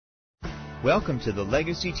Welcome to the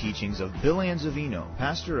legacy teachings of Bill Anzavino,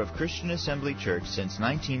 pastor of Christian Assembly Church since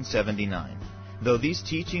 1979. Though these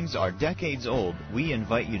teachings are decades old, we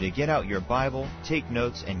invite you to get out your Bible, take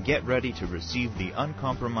notes, and get ready to receive the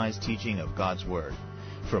uncompromised teaching of God's Word.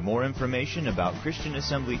 For more information about Christian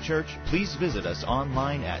Assembly Church, please visit us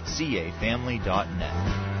online at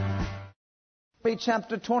cafamily.net.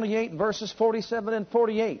 Chapter 28, verses 47 and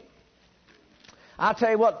 48. I'll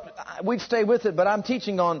tell you what, we'd stay with it, but I'm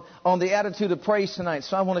teaching on the attitude of praise tonight,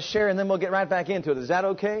 so I want to share, and then we'll get right back into it. Is that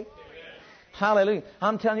okay? Amen. Hallelujah.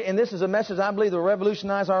 I'm telling you, and this is a message I believe that will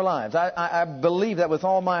revolutionize our lives. I believe that with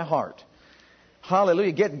all my heart.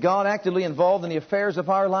 Hallelujah. Get God actively involved in the affairs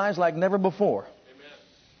of our lives like never before.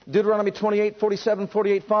 Amen. Deuteronomy 28, 47,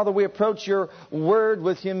 48. Father, we approach your word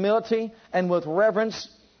with humility and with reverence,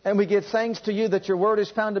 and we give thanks to you that your word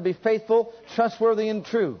is found to be faithful, trustworthy, and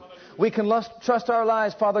true. We can trust our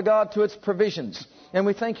lives, Father God, to its provisions. And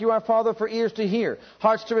we thank you, our Father, for ears to hear,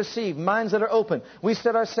 hearts to receive, minds that are open. We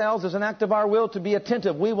set ourselves as an act of our will to be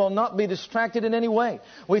attentive. We will not be distracted in any way.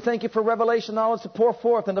 We thank you for revelation knowledge to pour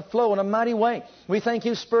forth and to flow in a mighty way. We thank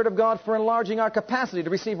you, Spirit of God, for enlarging our capacity to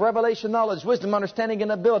receive revelation knowledge, wisdom, understanding,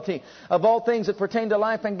 and ability of all things that pertain to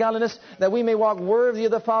life and godliness, that we may walk worthy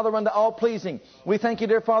of the Father unto all pleasing. We thank you,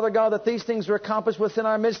 dear Father God, that these things are accomplished within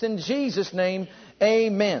our midst. In Jesus' name,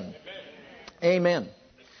 amen. Amen.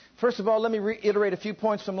 First of all, let me reiterate a few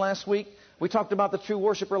points from last week. We talked about the true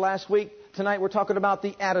worshiper last week. Tonight we're talking about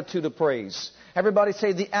the attitude of praise. Everybody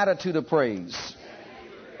say the attitude of praise.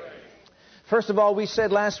 First of all, we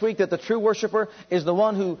said last week that the true worshiper is the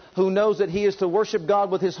one who knows that he is to worship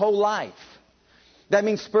God with his whole life. That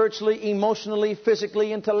means spiritually, emotionally,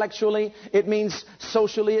 physically, intellectually. It means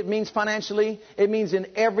socially. It means financially. It means in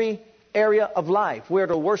every area of life. We're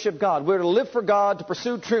to worship God. We're to live for God, to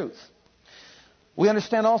pursue truth. We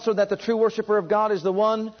understand also that the true worshiper of God is the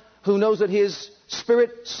one who knows that his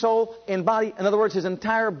spirit, soul, and body, in other words, his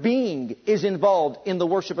entire being is involved in the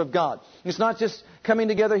worship of God. It's not just coming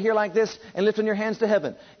together here like this and lifting your hands to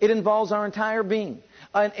heaven. It involves our entire being.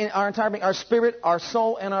 Our spirit, our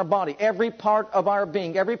soul, and our body. Every part of our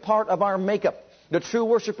being, every part of our makeup. The true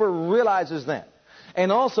worshiper realizes that.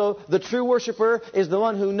 And also, the true worshiper is the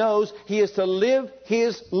one who knows he is to live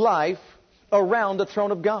his life around the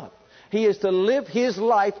throne of God. He is to live his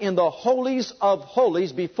life in the holies of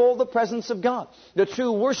holies before the presence of God. The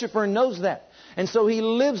true worshiper knows that. And so he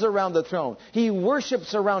lives around the throne. He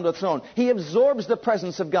worships around the throne. He absorbs the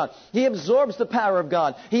presence of God. He absorbs the power of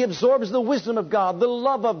God. He absorbs the wisdom of God, the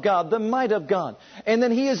love of God, the might of God. And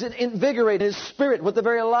then he is invigorated his spirit with the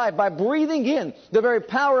very life by breathing in the very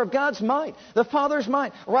power of God's might, the Father's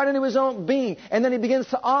might, right into his own being. And then he begins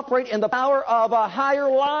to operate in the power of a higher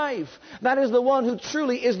life. That is the one who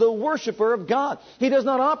truly is the worshiper of God. He does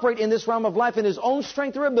not operate in this realm of life in his own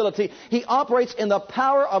strength or ability. He operates in the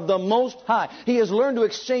power of the Most High. He has learned to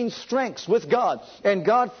exchange strengths with God, and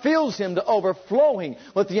God fills him to overflowing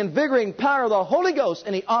with the invigorating power of the Holy Ghost,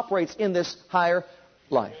 and he operates in this higher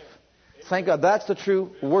life. Thank God. That's the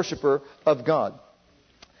true worshiper of God.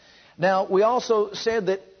 Now, we also said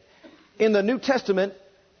that in the New Testament,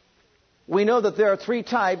 we know that there are three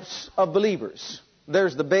types of believers.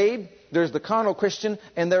 There's the babe, there's the carnal Christian,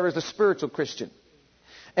 and there is the spiritual Christian.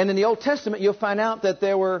 And in the Old Testament, you'll find out that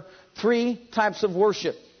there were three types of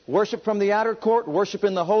worship. Worship from the outer court, worship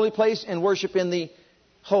in the holy place, and worship in the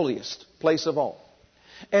holiest place of all.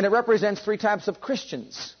 And it represents three types of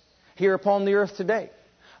Christians here upon the earth today.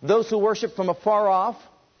 Those who worship from afar off,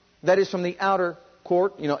 that is from the outer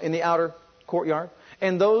court, in the outer courtyard.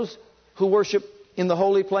 And those who worship in the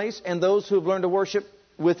holy place, and those who have learned to worship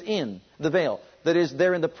within the veil. That is,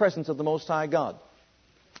 they're in the presence of the Most High God.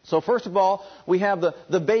 So first of all, we have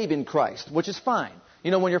the babe in Christ, which is fine.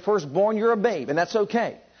 When you're first born, you're a babe, and that's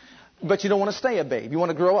okay. But you don't want to stay a babe. You want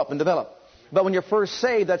to grow up and develop. But when you're first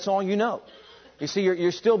saved, that's all you know. You see,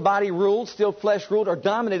 you're still body ruled, still flesh ruled, or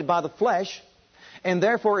dominated by the flesh. And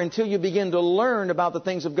therefore, until you begin to learn about the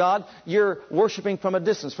things of God, you're worshiping from a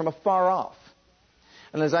distance, from afar off.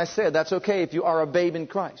 And as I said, that's okay if you are a babe in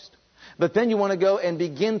Christ. But then you want to go and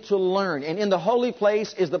begin to learn. And in the holy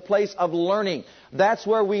place is the place of learning. That's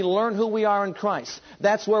where we learn who we are in Christ.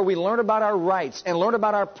 That's where we learn about our rights and learn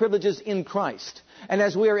about our privileges in Christ. And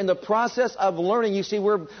as we are in the process of learning, you see,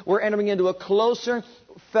 we're entering into a closer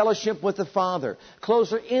fellowship with the Father.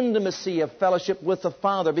 Closer intimacy of fellowship with the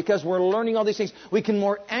Father. Because we're learning all these things, we can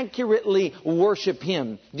more accurately worship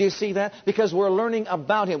Him. Do you see that? Because we're learning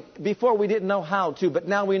about Him. Before we didn't know how to, but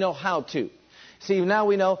now we know how to. See, now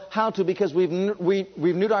we know how to because we've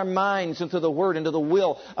renewed our minds into the Word, into the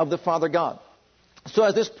will of the Father God. So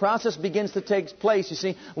as this process begins to take place, you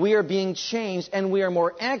see, we are being changed and we are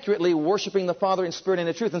more accurately worshiping the Father in spirit and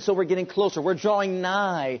in truth. And so we're getting closer. We're drawing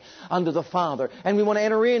nigh unto the Father. And we want to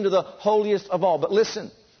enter into the holiest of all. But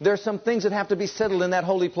listen, there are some things that have to be settled in that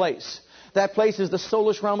holy place. That place is the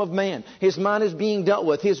soulish realm of man. His mind is being dealt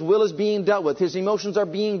with. His will is being dealt with. His emotions are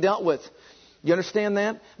being dealt with. You understand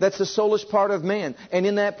that? That's the soulish part of man. And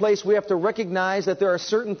in that place we have to recognize that there are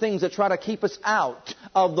certain things that try to keep us out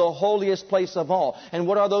of the holiest place of all. And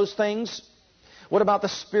what are those things? What about the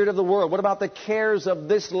spirit of the world? What about the cares of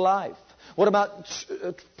this life? What about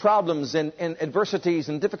problems and adversities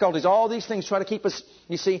and difficulties? All these things try to keep us,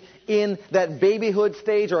 you see, in that babyhood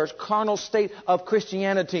stage or carnal state of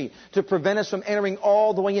Christianity to prevent us from entering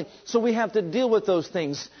all the way in. So we have to deal with those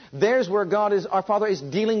things. There's where our Father is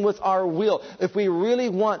dealing with our will. If we really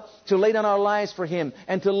want to lay down our lives for Him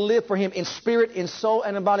and to live for Him in spirit, in soul,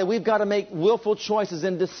 and in body, we've got to make willful choices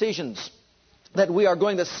and decisions. That we are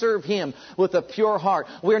going to serve Him with a pure heart.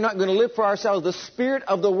 We are not going to live for ourselves. The spirit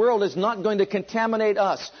of the world is not going to contaminate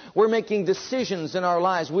us. We're making decisions in our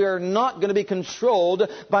lives. We are not going to be controlled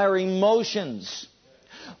by our emotions.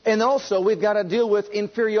 And also, we've got to deal with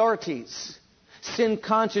inferiorities, sin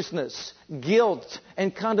consciousness, guilt,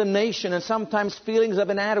 and condemnation, and sometimes feelings of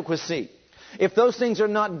inadequacy. If those things are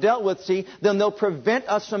not dealt with, see, then they'll prevent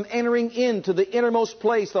us from entering into the innermost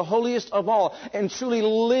place, the holiest of all, and truly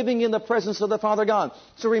living in the presence of the Father God.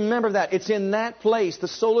 So remember that. It's in that place, the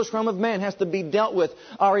soulish realm of man has to be dealt with.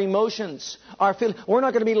 Our emotions, our feelings. We're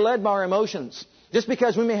not going to be led by our emotions. Just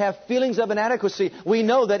because we may have feelings of inadequacy, we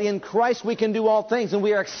know that in Christ we can do all things, and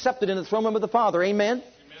we are accepted in the throne room of the Father. Amen?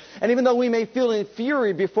 And even though we may feel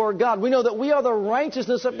inferior before God, we know that we are the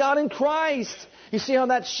righteousness of God in Christ. You see how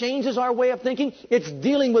that changes our way of thinking? It's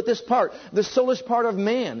dealing with this part, the soulish part of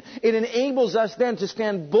man. It enables us then to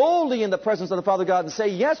stand boldly in the presence of the Father God and say,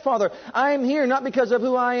 yes, Father, I am here not because of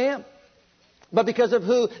who I am, but because of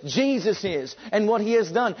who Jesus is and what He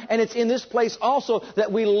has done. And it's in this place also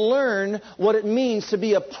that we learn what it means to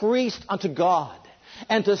be a priest unto God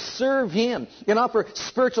and to serve Him and offer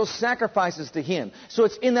spiritual sacrifices to Him. So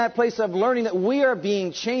it's in that place of learning that we are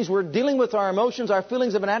being changed. We're dealing with our emotions, our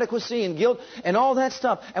feelings of inadequacy and guilt and all that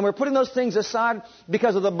stuff. And we're putting those things aside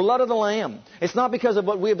because of the blood of the Lamb. It's not because of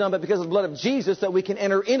what we have done, but because of the blood of Jesus that we can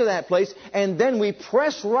enter into that place. And then we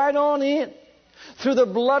press right on in. Through the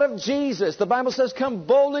blood of Jesus, the Bible says, come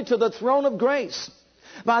boldly to the throne of grace.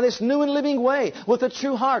 By this new and living way, with a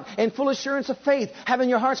true heart and full assurance of faith, having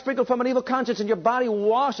your heart sprinkled from an evil conscience and your body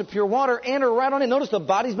washed with pure water, enter right on in. Notice the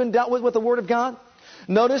body's been dealt with the Word of God.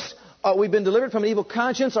 Notice we've been delivered from an evil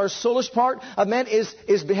conscience. Our soulish part of man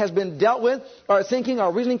has been dealt with. Our thinking,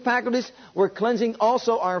 our reasoning faculties, we're cleansing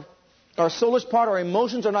also our soulish part. Our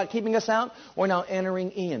emotions are not keeping us out. We're now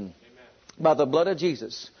entering in. Amen. By the blood of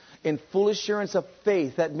Jesus. In full assurance of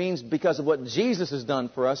faith, that means because of what Jesus has done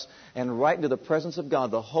for us, and right into the presence of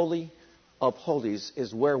God, the Holy of Holies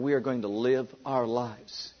is where we are going to live our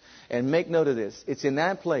lives. And make note of this. It's in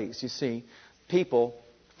that place, you see, people,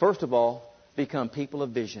 first of all, become people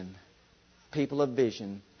of vision. People of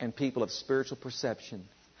vision and people of spiritual perception.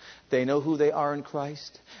 They know who they are in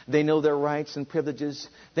Christ. They know their rights and privileges.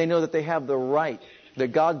 They know that they have the right, the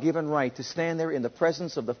God-given right to stand there in the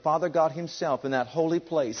presence of the Father God Himself in that holy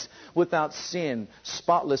place without sin,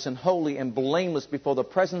 spotless and holy and blameless before the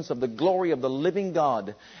presence of the glory of the living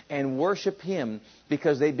God and worship Him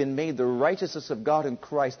because they've been made the righteousness of God in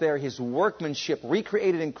Christ. They are His workmanship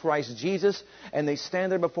recreated in Christ Jesus, and they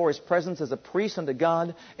stand there before His presence as a priest unto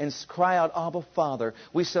God and cry out, Abba, Father.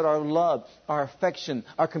 We set our love, our affection,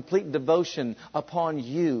 our complete devotion upon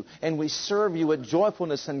You, and we serve You with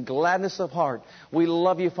joyfulness and gladness of heart. We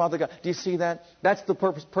love You, Father God. Do you see that? That's the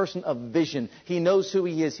person of vision. He knows who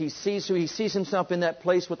he is. He sees himself in that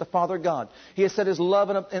place with the Father God. He has set his love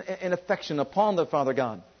and affection upon the Father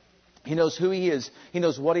God. He knows who He is. He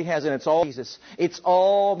knows what He has, and it's all Jesus. It's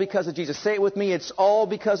all because of Jesus. Say it with me. It's all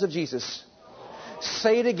because of Jesus.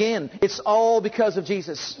 Say it again. It's all because of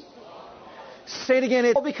Jesus. Say it again.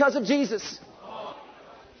 It's all because of Jesus.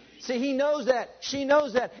 See, he knows that. She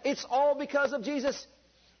knows that. It's all because of Jesus.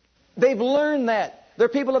 They've learned that. They're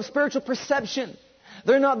people of spiritual perception.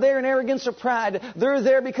 They're not there in arrogance or pride. They're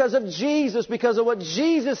there because of Jesus, because of what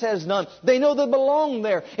Jesus has done. They know they belong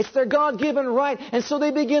there. It's their God-given right. And so they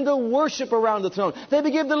begin to worship around the throne. They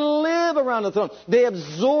begin to live around the throne. They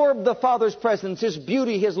absorb the Father's presence, His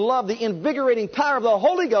beauty, His love, the invigorating power of the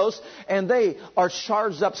Holy Ghost, and they are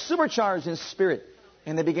charged up, supercharged in spirit.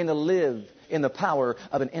 And they begin to live in the power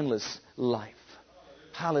of an endless life.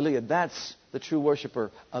 Hallelujah. That's the true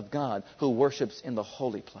worshiper of God who worships in the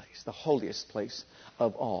holy place, the holiest place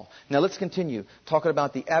of all. Now let's continue talking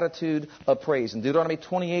about the attitude of praise. In Deuteronomy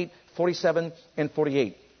 28, 47, and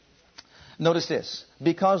 48. Notice this.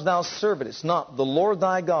 Because thou servest not the Lord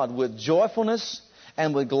thy God with joyfulness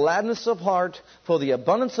and with gladness of heart for the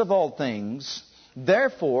abundance of all things,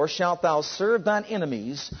 therefore shalt thou serve thine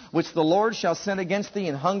enemies, which the Lord shall send against thee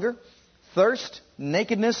in hunger, thirst,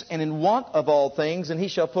 nakedness, and in want of all things, and he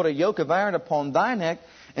shall put a yoke of iron upon thy neck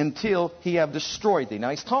until he have destroyed thee.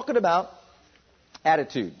 Now he's talking about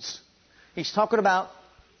attitudes. He's talking about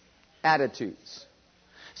attitudes.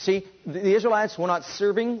 See, the Israelites were not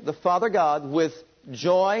serving the Father God with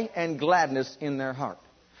joy and gladness in their heart.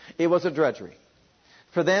 It was a drudgery.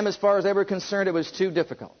 For them, as far as they were concerned, it was too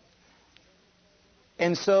difficult.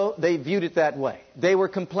 And so they viewed it that way. They were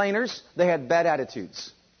complainers. They had bad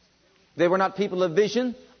attitudes. They were not people of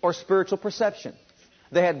vision or spiritual perception.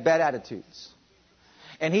 They had bad attitudes.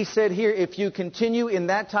 And he said here, if you continue in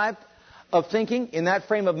that type of thinking, in that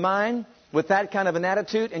frame of mind, with that kind of an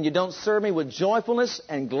attitude, and you don't serve me with joyfulness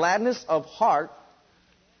and gladness of heart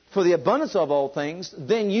for the abundance of all things,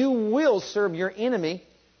 then you will serve your enemy.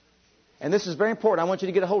 And this is very important. I want you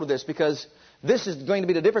to get a hold of this, because this is going to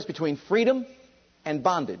be the difference between freedom and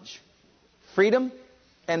bondage. Freedom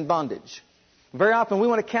and bondage. Very often we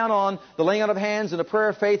want to count on the laying out of hands and the prayer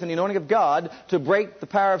of faith and the anointing of God to break the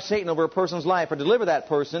power of Satan over a person's life or deliver that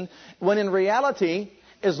person, when in reality,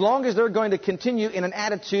 as long as they're going to continue in an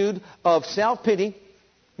attitude of self-pity,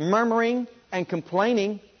 murmuring and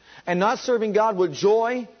complaining, and not serving God with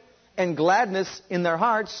joy and gladness in their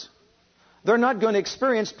hearts, they're not going to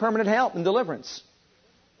experience permanent help and deliverance.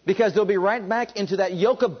 Because they'll be right back into that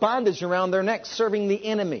yoke of bondage around their neck, serving the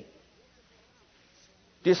enemy.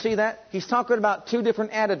 Do you see that? He's talking about two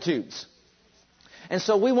different attitudes. And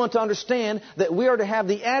so we want to understand that we are to have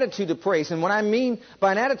the attitude of praise. And what I mean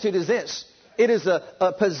by an attitude is this. It is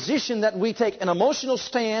a position that we take, an emotional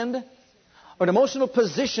stand, or an emotional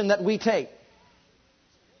position that we take.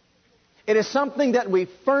 It is something that we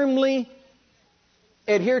firmly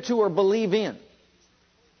adhere to or believe in.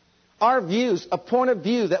 Our views, a point of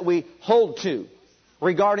view that we hold to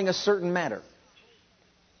regarding a certain matter.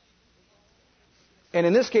 And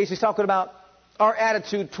in this case, he's talking about our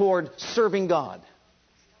attitude toward serving God.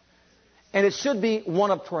 And it should be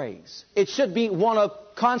one of praise. It should be one of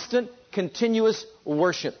constant, continuous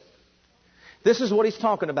worship. This is what he's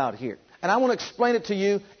talking about here. And I want to explain it to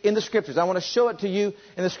you in the Scriptures. I want to show it to you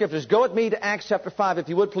in the Scriptures. Go with me to Acts chapter 5, if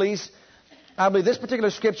you would, please. I believe this particular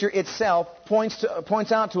Scripture itself points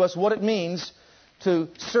out to us what it means to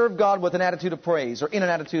serve God with an attitude of praise, or in an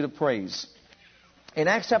attitude of praise. In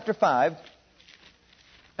Acts chapter 5,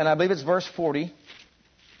 and I believe it's verse 40.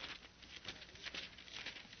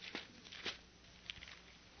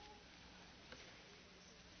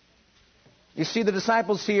 You see the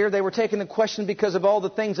disciples here, they were taken in question because of all the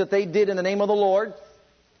things that they did in the name of the Lord.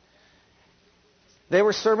 They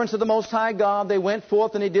were servants of the Most High God. They went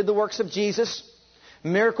forth and they did the works of Jesus.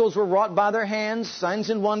 Miracles were wrought by their hands, signs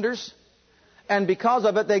and wonders. And because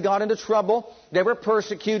of it, they got into trouble. They were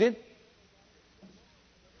persecuted.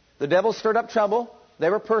 The devil stirred up trouble. They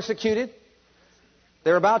were persecuted. They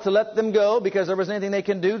were about to let them go because there wasn't anything they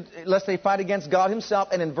can do lest they fight against God Himself.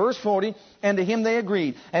 And in verse 40, and to Him they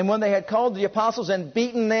agreed. And when they had called the apostles and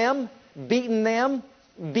beaten them.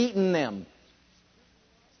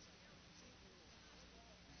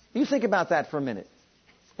 You think about that for a minute.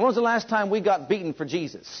 When was the last time we got beaten for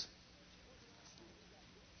Jesus?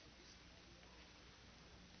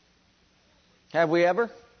 Have we ever?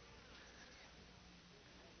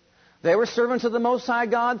 They were servants of the Most High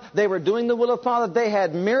God. They were doing the will of Father. They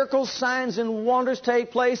had miracles, signs, and wonders take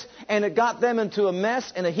place, and it got them into a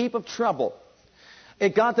mess and a heap of trouble.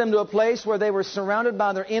 It got them to a place where they were surrounded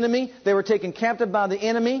by their enemy. They were taken captive by the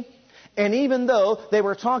enemy. And even though they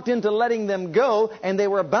were talked into letting them go, and they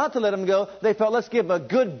were about to let them go, they felt, let's give them a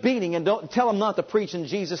good beating and don't tell them not to preach in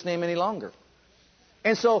Jesus' name any longer.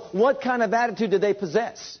 And so what kind of attitude did they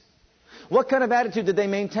possess? What kind of attitude did they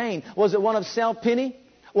maintain? Was it one of self-pity?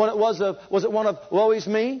 Was it one of woe is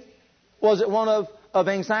me? Was it one of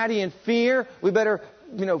anxiety and fear? We better,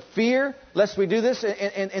 fear lest we do this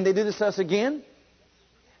and they do this to us again?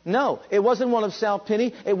 No, it wasn't one of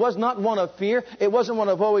self-pity. It was not one of fear. It wasn't one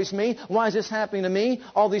of woe is me. Why is this happening to me?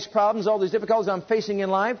 All these problems, all these difficulties I'm facing in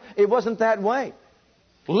life. It wasn't that way.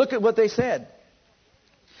 Look at what they said.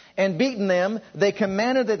 And beaten them, they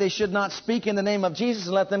commanded that they should not speak in the name of Jesus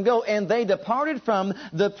and let them go. And they departed from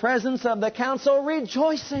the presence of the council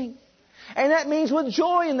rejoicing. And that means with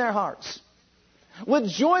joy in their hearts. with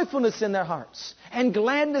joyfulness in their hearts and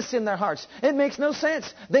gladness in their hearts. It makes no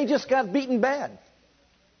sense. They just got beaten bad.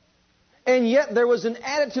 And yet there was an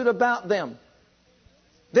attitude about them.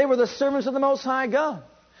 They were the servants of the Most High God.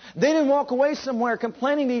 They didn't walk away somewhere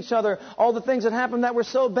complaining to each other all the things that happened that were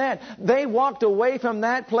so bad. They walked away from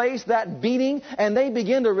that place, that beating, and they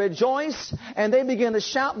began to rejoice, and they began to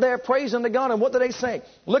shout their praise unto God. And what did they say?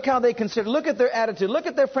 Look how they considered. Look at their attitude. Look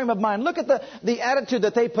at their frame of mind. Look at the attitude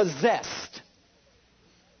that they possessed.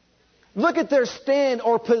 Look at their stand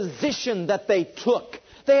or position that they took.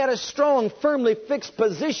 They had a strong, firmly fixed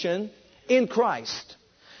position in Christ.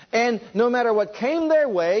 And no matter what came their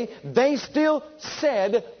way, they still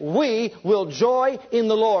said, we will joy in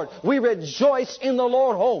the Lord. We rejoice in the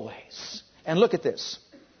Lord always. And look at this.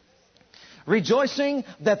 Rejoicing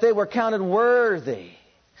that they were counted worthy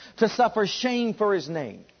to suffer shame for His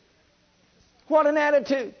name. What an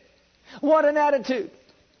attitude. What an attitude.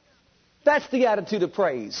 That's the attitude of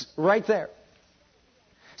praise right there.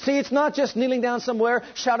 See, it's not just kneeling down somewhere,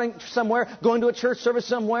 shouting somewhere, going to a church service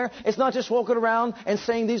somewhere. It's not just walking around and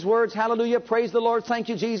saying these words, hallelujah, praise the Lord, thank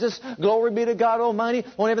you, Jesus, glory be to God Almighty,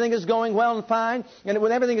 when everything is going well and fine. And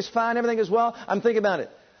when everything is fine, everything is well, I'm thinking about it.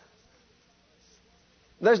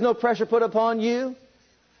 There's no pressure put upon you.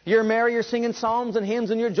 You're merry, you're singing psalms and hymns,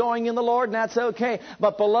 and you're joying in the Lord, and that's okay.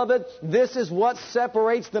 But beloved, this is what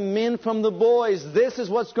separates the men from the boys. This is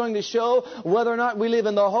what's going to show whether or not we live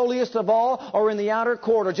in the holiest of all or in the outer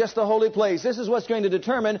court or just the holy place. This is what's going to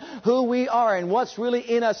determine who we are and what's really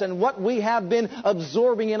in us and what we have been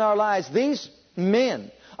absorbing in our lives. These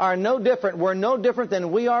men are no different. We're no different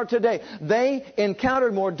than we are today. They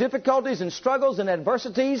encountered more difficulties and struggles and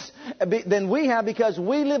adversities than we have because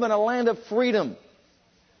we live in a land of freedom.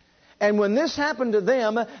 And when this happened to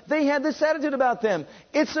them, they had this attitude about them.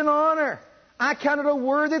 It's an honor. I counted a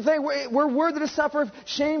worthy thing. We're worthy to suffer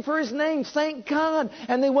shame for His name. Thank God.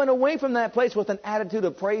 And they went away from that place with an attitude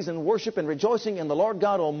of praise and worship and rejoicing in the Lord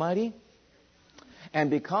God Almighty. And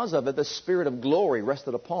because of it, the Spirit of glory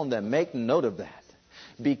rested upon them. Make note of that.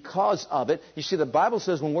 Because of it, you see, the Bible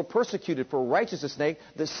says when we're persecuted for righteousness' sake,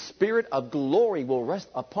 the Spirit of glory will rest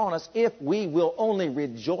upon us if we will only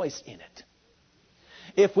rejoice in it.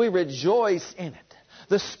 If we rejoice in it,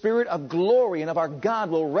 the Spirit of glory and of our God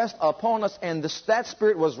will rest upon us, and that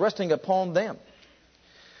Spirit was resting upon them.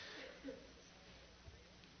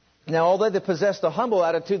 Now, although they possessed a humble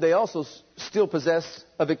attitude, they also still possess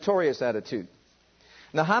a victorious attitude.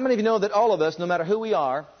 Now, how many of you know that all of us, no matter who we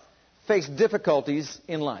are, face difficulties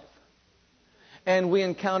in life? And we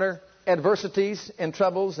encounter adversities and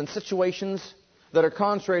troubles and situations that are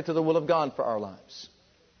contrary to the will of God for our lives.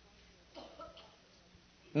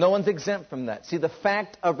 No one's exempt from that. See, the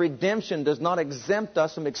fact of redemption does not exempt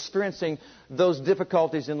us from experiencing those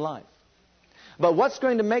difficulties in life. But what's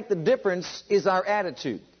going to make the difference is our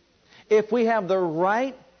attitude. If we have the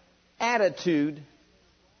right attitude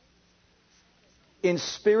in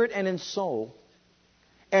spirit and in soul,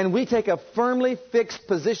 and we take a firmly fixed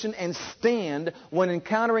position and stand when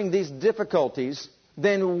encountering these difficulties,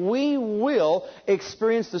 then we will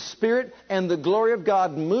experience the Spirit and the glory of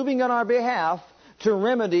God moving on our behalf to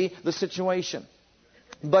remedy the situation.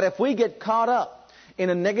 But if we get caught up in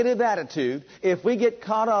a negative attitude, if we get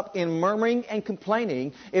caught up in murmuring and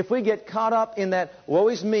complaining, if we get caught up in that woe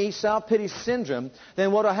is me, self-pity syndrome,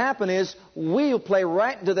 then what will happen is we'll play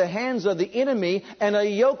right into the hands of the enemy and a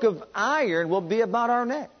yoke of iron will be about our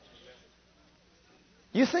neck.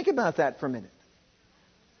 You think about that for a minute.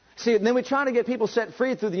 See, and then we try to get people set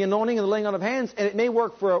free through the anointing and the laying on of hands, and it may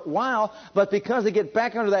work for a while, but because they get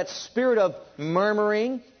back under that spirit of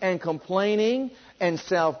murmuring and complaining and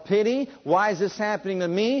self-pity, why is this happening to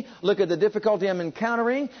me? Look at the difficulty I'm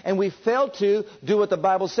encountering, and we fail to do what the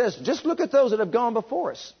Bible says. Just look at those that have gone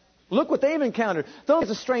before us. Look what they've encountered. Though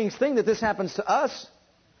it's a strange thing that this happens to us,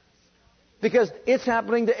 because it's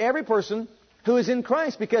happening to every person who is in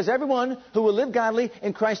Christ, because everyone who will live godly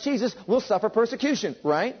in Christ Jesus will suffer persecution,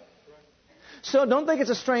 right? So don't think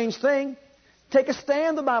it's a strange thing. Take a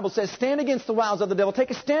stand, the Bible says. Stand against the wiles of the devil.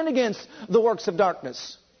 Take a stand against the works of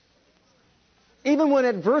darkness. Even when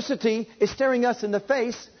adversity is staring us in the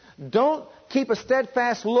face, don't keep a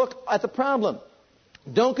steadfast look at the problem.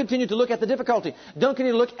 Don't continue to look at the difficulty. Don't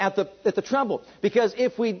continue to look at the trouble. Because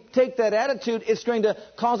if we take that attitude, it's going to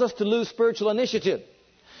cause us to lose spiritual initiative.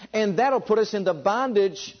 And that'll put us into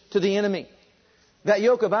bondage to the enemy. That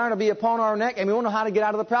yoke of iron will be upon our neck, and we won't know how to get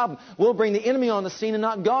out of the problem. We'll bring the enemy on the scene and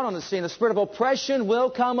not God on the scene. The spirit of oppression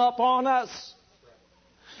will come upon us.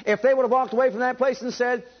 If they would have walked away from that place and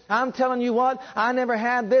said, I'm telling you what, I never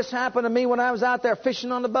had this happen to me when I was out there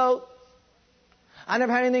fishing on the boat. I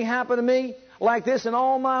never had anything happen to me. like this in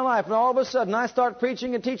all my life. And all of a sudden I start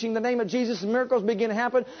preaching and teaching the name of Jesus and miracles begin to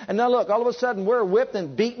happen. And now look, all of a sudden we're whipped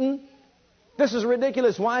and beaten. This is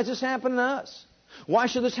ridiculous. Why is this happening to us? Why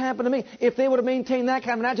should this happen to me? If they would have maintained that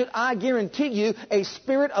kind of an attitude, I guarantee you a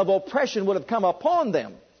spirit of oppression would have come upon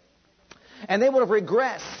them. And they would have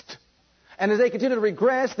regressed. And as they continue to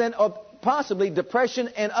regress, then possibly depression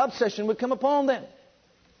and obsession would come upon them.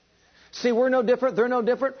 See, we're no different. They're no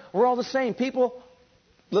different. We're all the same. People,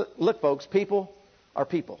 look folks, people are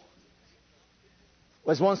people.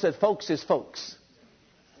 As one said, folks is folks.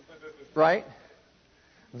 Right?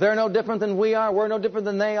 They're no different than we are. We're no different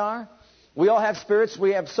than they are. We all have spirits.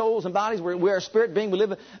 We have souls and bodies. We are a spirit being. We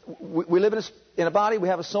live in a body. We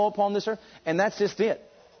have a soul upon this earth. And that's just it.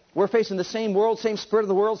 We're facing the same world, same spirit of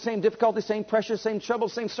the world, same difficulties, same pressures, same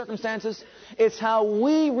troubles, same circumstances. It's how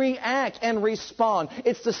we react and respond.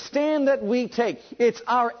 It's the stand that we take. It's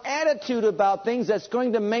our attitude about things that's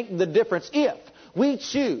going to make the difference. If we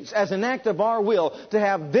choose, as an act of our will, to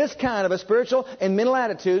have this kind of a spiritual and mental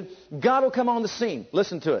attitude, God will come on the scene.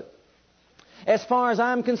 Listen to it. As far as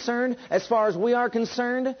I'm concerned, as far as we are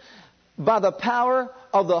concerned, by the power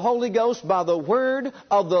of the Holy Ghost, by the Word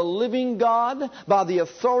of the living God, by the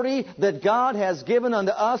authority that God has given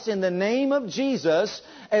unto us in the name of Jesus,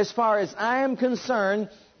 as far as I am concerned,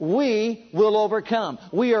 we will overcome.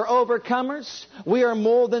 We are overcomers. We are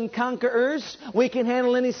more than conquerors. We can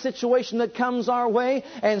handle any situation that comes our way.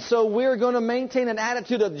 And so we're going to maintain an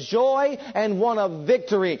attitude of joy and one of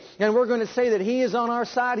victory. And we're going to say that He is on our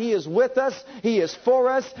side. He is with us. He is for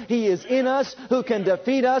us. He is in us. Who can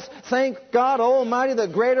defeat us? Thank God Almighty, the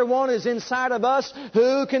greater one is inside of us.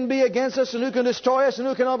 Who can be against us and who can destroy us and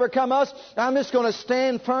who can overcome us? I'm just going to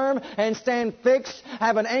stand firm and stand fixed.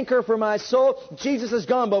 Have an anchor for my soul. Jesus has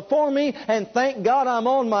gone before me, and thank God I'm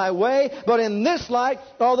on my way. But in this light,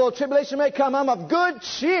 although tribulation may come, I'm of good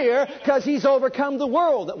cheer because He's overcome the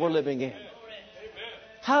world that we're living in. Amen.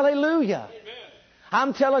 Hallelujah. Amen.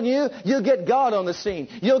 I'm telling you, you'll get God on the scene.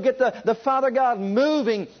 You'll get the Father God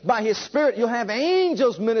moving by His Spirit. You'll have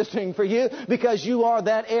angels ministering for you because you are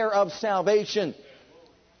that heir of salvation.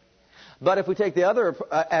 But if we take the other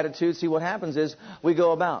attitude, see what happens is we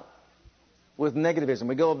go about with negativism.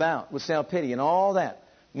 We go about with self-pity and all that.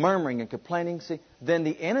 Murmuring and complaining, see, then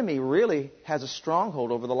the enemy really has a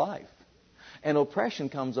stronghold over the life. And oppression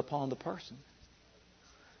comes upon the person.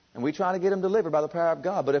 And we try to get them delivered by the power of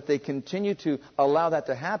God. But if they continue to allow that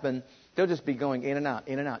to happen, they'll just be going in and out,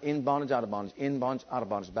 in bondage, out of bondage, in bondage, out of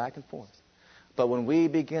bondage, back and forth. But when we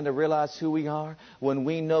begin to realize who we are, when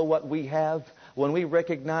we know what we have, when we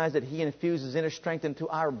recognize that He infuses inner strength into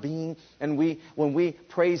our being, and when we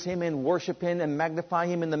praise Him and worship Him and magnify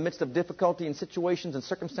Him in the midst of difficulty and situations and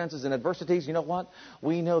circumstances and adversities, you know what?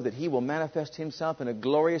 We know that He will manifest Himself in a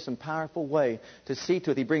glorious and powerful way to see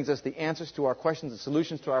to it He brings us the answers to our questions and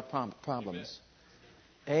solutions to our problems.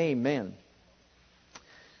 Amen.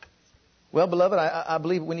 Well, beloved, I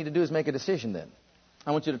believe what we need to do is make a decision then.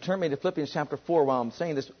 I want you to turn me to Philippians chapter 4 while I'm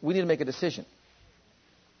saying this. We need to make a decision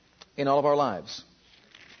in all of our lives.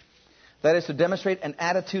 That is to demonstrate an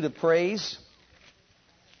attitude of praise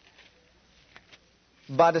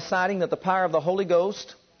by deciding that the power of the Holy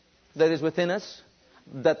Ghost that is within us,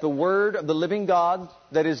 that the Word of the living God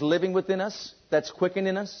that is living within us, that's quickened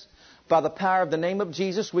in us, by the power of the name of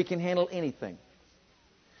Jesus, we can handle anything.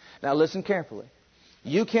 Now listen carefully.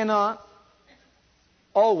 You cannot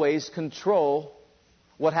always control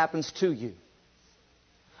what happens to you.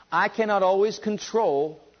 I cannot always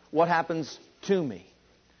control what happens to me.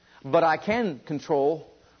 But I can control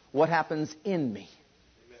what happens in me.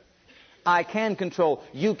 I can control,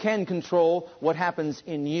 you can control what happens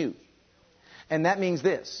in you. And that means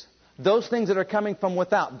this. Those things that are coming from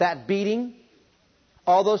without, that beating,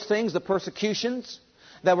 all those things, the persecutions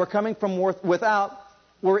that were coming from without,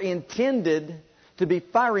 were intended to be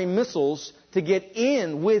fiery missiles to get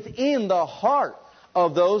within the heart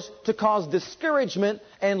of those to cause discouragement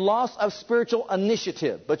and loss of spiritual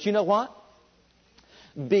initiative. But you know what?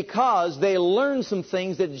 Because they learned some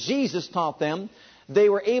things that Jesus taught them, they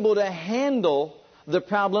were able to handle the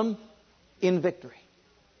problem in victory.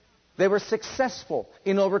 They were successful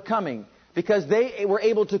in overcoming because they were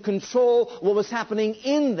able to control what was happening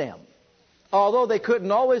in them. Although they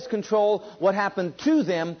couldn't always control what happened to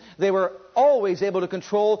them, they were always able to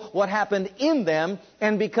control what happened in them.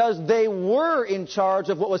 And because they were in charge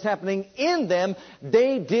of what was happening in them,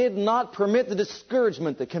 they did not permit the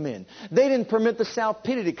discouragement to come in. They didn't permit the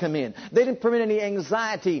self-pity to come in. They didn't permit any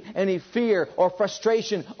anxiety, any fear, or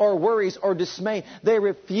frustration, or worries, or dismay. They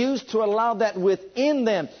refused to allow that within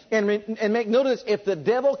them. And make note of this, if the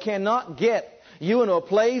devil cannot get you in a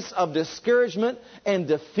place of discouragement and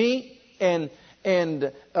defeat and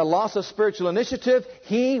a loss of spiritual initiative,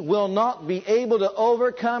 he will not be able to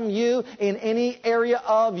overcome you in any area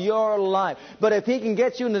of your life. But if he can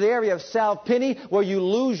get you into the area of self-pity, where you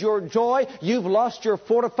lose your joy, you've lost your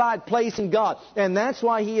fortified place in God. And that's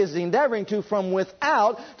why he is endeavoring to, from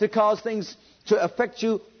without, to cause things to affect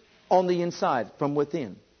you on the inside, from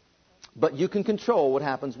within. But you can control what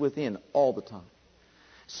happens within all the time.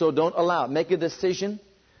 So don't allow it. Make a decision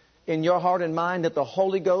in your heart and mind that the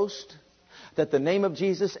Holy Ghost, that the name of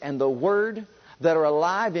Jesus and the Word that are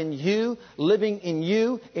alive in you, living in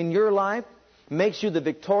you, in your life, makes you the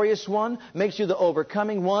victorious one, makes you the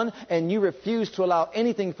overcoming one, and you refuse to allow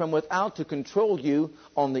anything from without to control you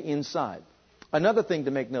on the inside. Another thing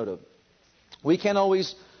to make note of. We can't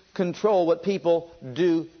always control what people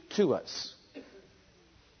do to us.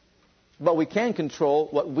 But we can control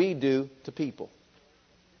what we do to people.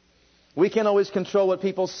 We can't always control what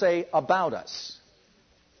people say about us.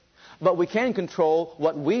 But we can control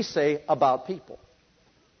what we say about people.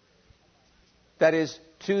 That is,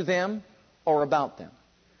 to them or about them.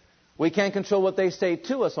 We can't control what they say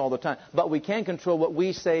to us all the time, but we can control what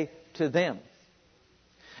we say to them.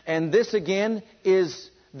 And this, again, is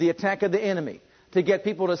the attack of the enemy. To get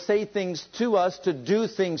people to say things to us, to do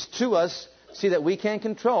things to us, see, that we can't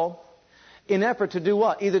control, in effort to do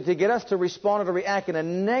what? Either to get us to respond or to react in a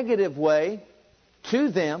negative way to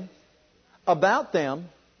them, about them,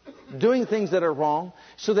 doing things that are wrong,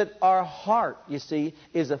 so that our heart, you see,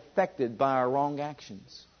 is affected by our wrong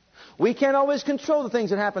actions. We can't always control the things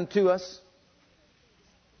that happen to us,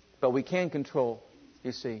 but we can control,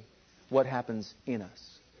 you see, what happens in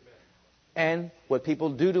us. And what people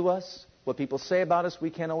do to us, what people say about us, we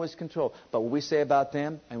can't always control. But what we say about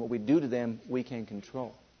them and what we do to them, we can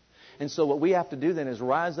control. And so what we have to do then is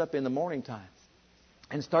rise up in the morning time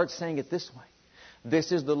and start saying it this way.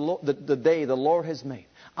 This is the day the Lord has made.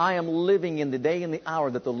 I am living in the day and the hour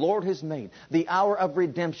that the Lord has made, the hour of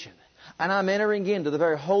redemption. And I'm entering into the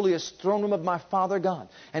very holiest throne room of my Father God.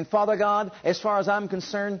 And Father God, as far as I'm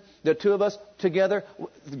concerned, the two of us together,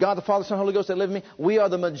 God the Father, Son, Holy Ghost that live in me, we are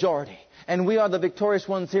the majority. And we are the victorious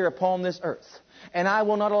ones here upon this earth. And I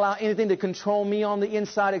will not allow anything to control me on the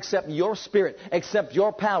inside except your Spirit, except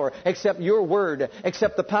your power, except your Word,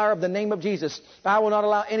 except the power of the name of Jesus. I will not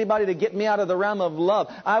allow anybody to get me out of the realm of love.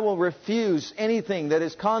 I will refuse anything that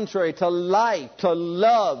is contrary to life, to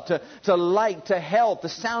love, to light, to health, to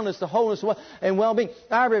soundness, to wholeness, and well-being.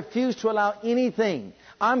 I refuse to allow anything.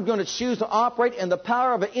 I'm going to choose to operate in the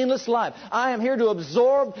power of an endless life. I am here to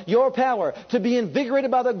absorb your power, to be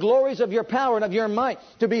invigorated by the glories of your power and of your might,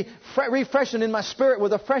 to be refreshened in my spirit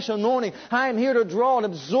with a fresh anointing. I am here to draw and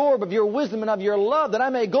absorb of your wisdom and of your love, that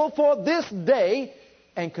I may go forth this day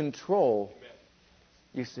and control,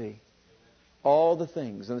 you see, all the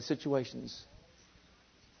things and the situations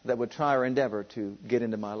that would try or endeavor to get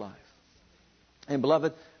into my life. And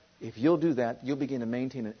beloved, if you'll do that, you'll begin to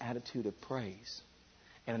maintain an attitude of praise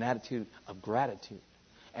and an attitude of gratitude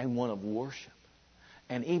and one of worship.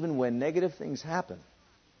 And even when negative things happen,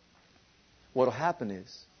 what will happen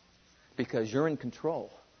is, because you're in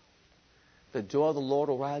control, the joy of the Lord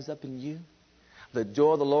will rise up in you. The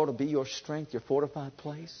joy of the Lord will be your strength, your fortified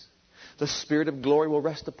place. The Spirit of glory will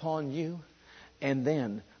rest upon you. And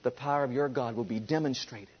then the power of your God will be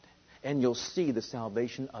demonstrated. And you'll see the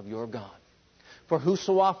salvation of your God. For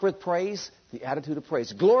whoso offereth praise, the attitude of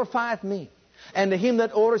praise, glorifieth me. And to him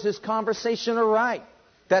that orders his conversation aright.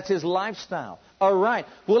 That's his lifestyle. Aright.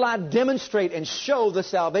 Will I demonstrate and show the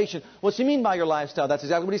salvation? What's he mean by your lifestyle? That's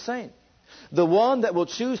exactly what he's saying. The one that will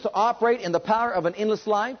choose to operate in the power of an endless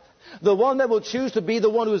life. The one that will choose to be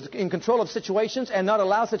the one who is in control of situations and not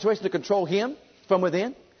allow situations to control him from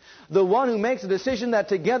within. The one who makes a decision that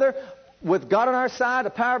together, with God on our side,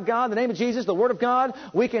 the power of God, the name of Jesus, the Word of God,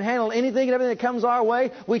 we can handle anything and everything that comes our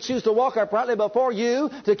way. We choose to walk uprightly before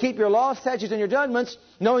you, to keep your laws, statutes, and your judgments,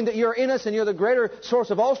 knowing that you're in us and you're the greater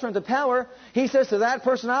source of all strength and power. He says to that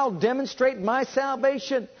person, I'll demonstrate my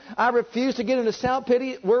salvation. I refuse to get into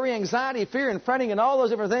self-pity, worry, anxiety, fear, and fretting, and all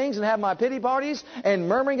those different things, and have my pity parties, and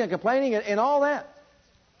murmuring and complaining, and all that.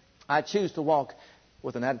 I choose to walk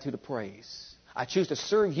with an attitude of praise. I choose to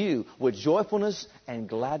serve you with joyfulness and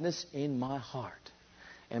gladness in my heart.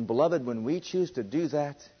 And beloved, when we choose to do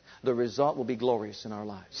that, the result will be glorious in our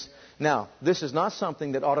lives. Now, this is not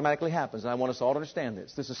something that automatically happens, and I want us all to understand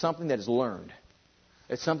this. This is something that is learned.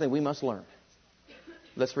 It's something we must learn.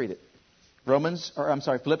 Let's read it.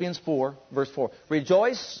 Philippians 4, verse 4.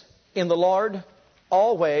 Rejoice in the Lord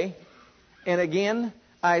always, and again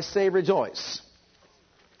I say rejoice.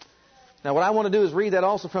 Now, what I want to do is read that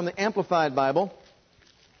also from the Amplified Bible.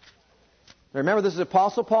 Remember, this is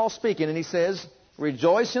Apostle Paul speaking, and he says,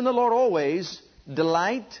 Rejoice in the Lord always.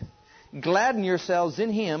 Delight. Gladden yourselves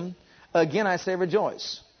in Him. Again I say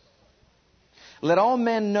rejoice. Let all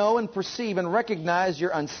men know and perceive and recognize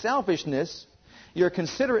your unselfishness, your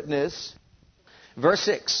considerateness. Verse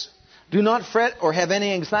 6. Do not fret or have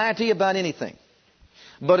any anxiety about anything,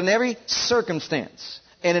 but in every circumstance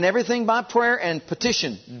and in everything by prayer and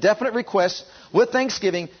petition, definite requests, with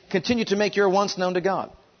thanksgiving, continue to make your wants known to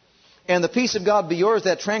God. And the peace of God be yours,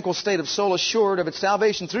 that tranquil state of soul assured of its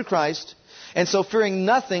salvation through Christ, and so fearing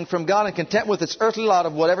nothing from God and content with its earthly lot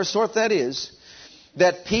of whatever sort that is,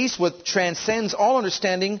 that peace which transcends all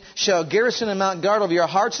understanding shall garrison and mount guard over your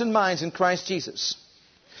hearts and minds in Christ Jesus.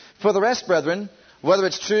 For the rest, brethren, whether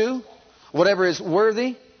it's true, whatever is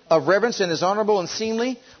worthy of reverence and is honorable and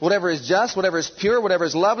seemly, whatever is just, whatever is pure, whatever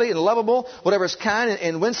is lovely and lovable, whatever is kind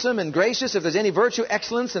and winsome and gracious, if there's any virtue,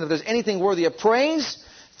 excellence, and if there's anything worthy of praise,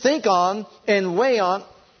 think on and weigh on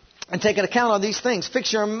and take an account of these things.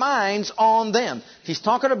 Fix your minds on them. He's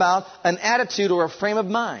talking about an attitude or a frame of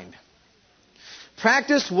mind.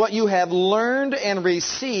 Practice what you have learned and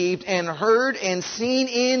received and heard and seen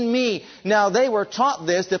in me. Now they were taught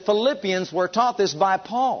this, the Philippians were taught this by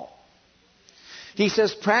Paul. He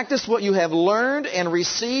says, practice what you have learned and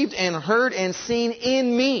received and heard and seen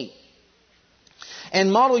in me.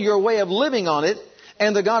 And model your way of living on it,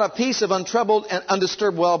 and the God of peace, of untroubled and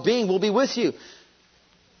undisturbed well-being will be with you.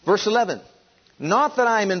 Verse 11. Not that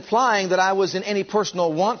I am implying that I was in any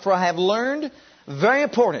personal want, for I have learned, very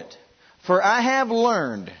important, for I have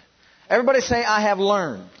learned. Everybody say, I have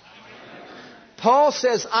learned. Paul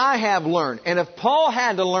says, I have learned. And if Paul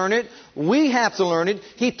had to learn it, we have to learn it.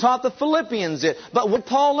 He taught the Philippians it. But would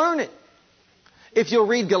Paul learn it? If you'll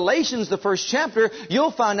read Galatians, the first chapter,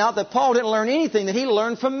 you'll find out that Paul didn't learn anything that he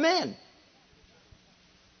learned from men.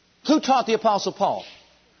 Who taught the Apostle Paul?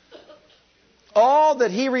 All that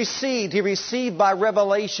he received by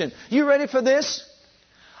revelation. You ready for this?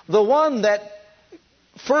 The one that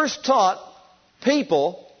first taught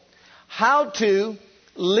people how to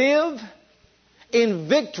live in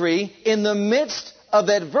victory in the midst of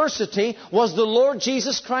adversity was the Lord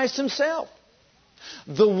Jesus Christ Himself.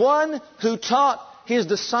 The one who taught His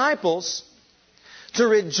disciples to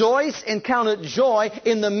rejoice and count it joy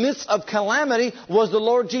in the midst of calamity was the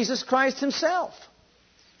Lord Jesus Christ Himself.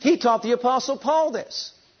 He taught the Apostle Paul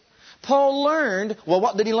this. Paul learned, well,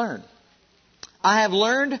 what did he learn? I have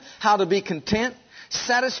learned how to be content,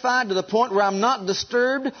 satisfied to the point where I'm not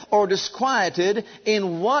disturbed or disquieted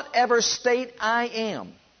in whatever state I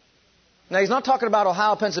am. Now, he's not talking about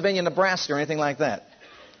Ohio, Pennsylvania, Nebraska, or anything like that.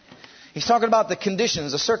 He's talking about the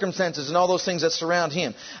conditions, the circumstances, and all those things that surround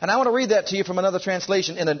him. And I want to read that to you from another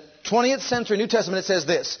translation. In the 20th century New Testament, it says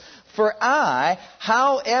this. For I,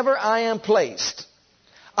 however I am placed,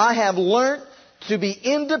 I have learned to be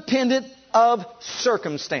independent of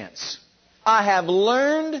circumstance. I have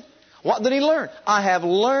learned. What did he learn? I have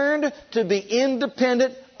learned to be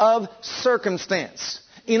independent of circumstance.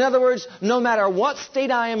 In other words, no matter what state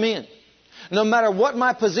I am in, no matter what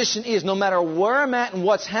my position is, no matter where I'm at and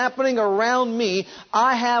what's happening around me,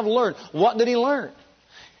 I have learned. What did he learn?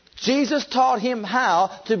 Jesus taught him how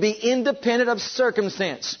to be independent of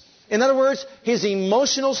circumstance. In other words, his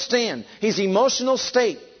emotional stand, his emotional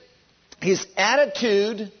state, his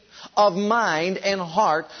attitude of mind and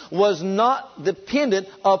heart was not dependent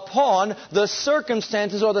upon the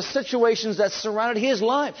circumstances or the situations that surrounded his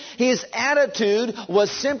life. His attitude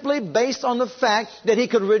was simply based on the fact that he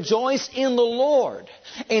could rejoice in the Lord.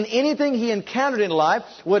 And anything he encountered in life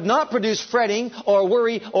would not produce fretting or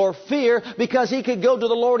worry or fear, because he could go to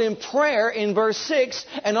the Lord in prayer in verse 6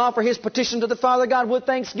 and offer his petition to the Father God with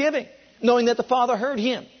thanksgiving, knowing that the Father heard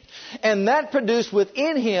him. And that produced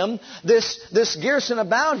within him this garrison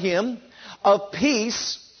about him of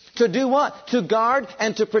peace to do what? To guard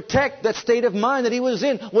and to protect that state of mind that he was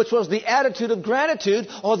in, which was the attitude of gratitude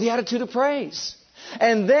or the attitude of praise.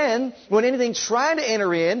 And then, when anything tried to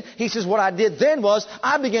enter in, he says, what I did then was,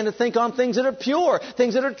 I began to think on things that are pure,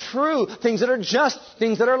 things that are true, things that are just,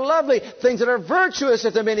 things that are lovely, things that are virtuous.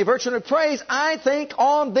 If there be any virtue or praise, I think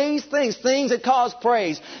on these things, things that cause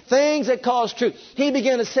praise, things that cause truth. He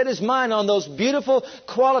began to set his mind on those beautiful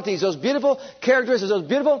qualities, those beautiful characteristics, those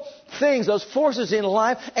beautiful things, those forces in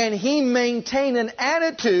life, and he maintained an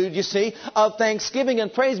attitude, you see, of thanksgiving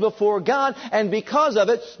and praise before God, and because of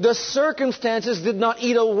it, the circumstances did not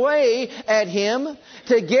eat away at him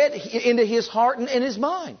to get into his heart and in his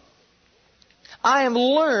mind. I have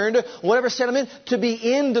learned, whatever set I'm in, to be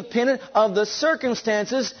independent of the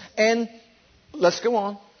circumstances. And let's go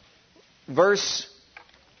on. Verse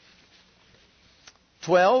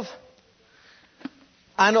 12.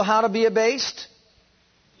 I know how to be abased.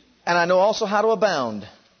 and I know also how to abound.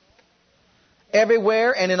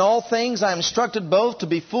 Everywhere and in all things I am instructed both to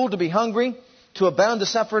be full, to be hungry, to abound, to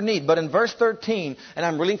suffer need. But in verse 13, and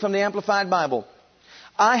I'm reading from the Amplified Bible,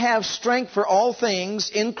 I have strength for all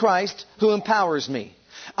things in Christ who empowers me.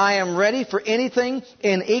 I am ready for anything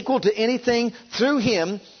and equal to anything through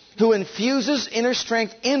Him who infuses inner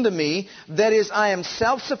strength into me. That is, I am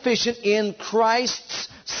self-sufficient in Christ's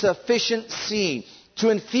sufficiency. To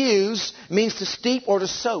infuse means to steep or to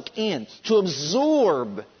soak in, to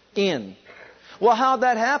absorb in. Well, how'd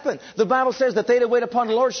that happen? The Bible says that they that wait upon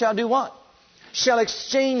the Lord shall do what? Shall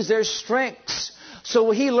exchange their strengths. So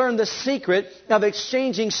he learned the secret of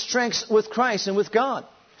exchanging strengths with Christ and with God.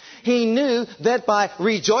 He knew that by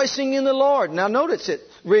rejoicing in the Lord. Now notice it.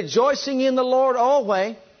 Rejoicing in the Lord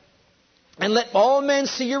always. And let all men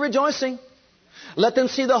see your rejoicing. Let them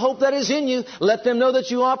see the hope that is in you. Let them know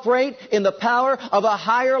that you operate in the power of a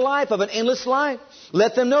higher life, of an endless life.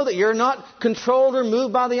 Let them know that you're not controlled or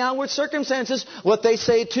moved by the outward circumstances. What they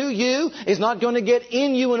say to you is not going to get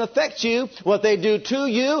in you and affect you. What they do to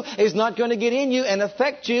you is not going to get in you and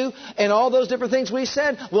affect you. And all those different things we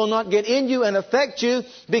said will not get in you and affect you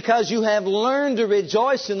because you have learned to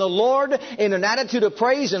rejoice in the Lord in an attitude of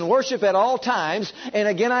praise and worship at all times. And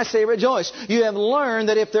again, I say rejoice. You have learned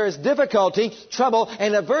that if there is difficulty, trouble,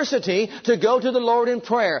 and adversity, to go to the Lord in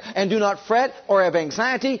prayer and do not fret or have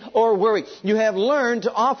anxiety or worry. You have learned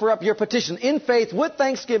to offer up your petition in faith with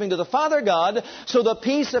thanksgiving to the Father God, so the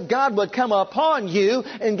peace of God would come upon you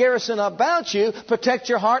and garrison about you, protect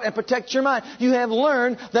your heart and protect your mind. You have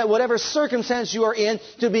learned that whatever circumstance you are in,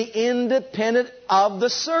 to be independent of the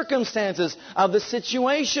circumstances, of the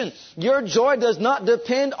situation. Your joy does not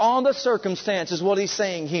depend on the circumstances, what he's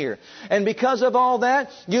saying here. And because of all that,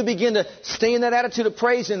 you begin to stay in that attitude of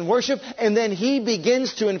praise and worship, and then he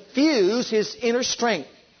begins to infuse his inner strength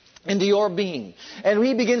into your being. And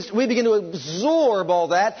we begin to absorb all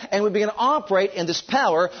that, and we begin to operate in this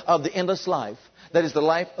power of the endless life. That is the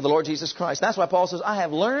life of the Lord Jesus Christ. That's why Paul says, I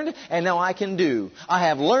have learned, and now I can do. I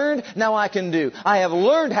have learned, now I can do. I have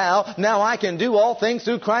learned how, now I can do all things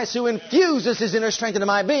through Christ who infuses His inner strength into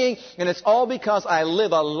my being. And it's all because I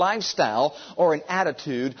live a lifestyle or an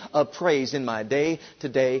attitude of praise in my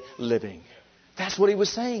day-to-day living. That's what he was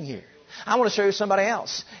saying here. I want to show you somebody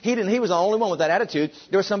else. He was the only one with that attitude.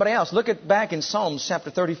 There was somebody else. Look back in Psalms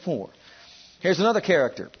chapter 34. Here's another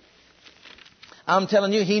character. I'm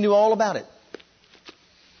telling you, he knew all about it.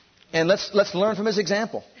 And let's learn from his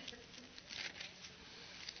example.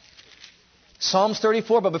 Psalms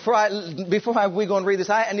 34. But before we go and read this,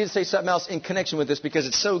 I need to say something else in connection with this because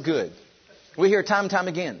it's so good. We hear it time and time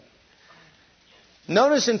again.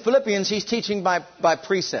 Notice in Philippians, he's teaching by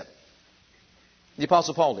precept. The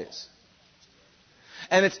Apostle Paul is.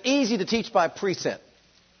 And it's easy to teach by precept.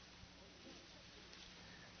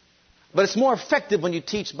 But it's more effective when you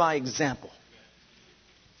teach by example.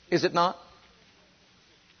 Is it not?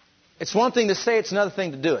 It's one thing to say, it's another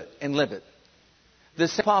thing to do it and live it.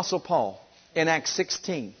 This Apostle Paul in Acts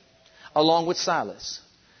 16, along with Silas,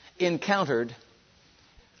 encountered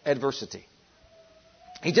adversity.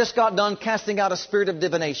 He just got done casting out a spirit of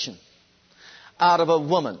divination out of a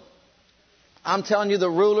woman. I'm telling you, the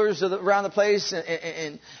rulers around the place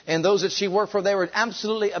and those that she worked for, they were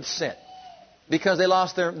absolutely upset because they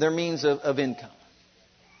lost their means of income.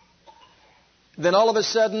 Then all of a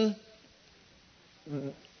sudden,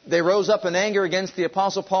 they rose up in anger against the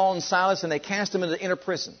Apostle Paul and Silas, and they cast them into the inner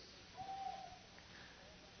prison.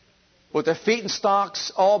 With their feet in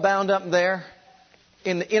stocks, all bound up there,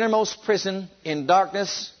 in the innermost prison, in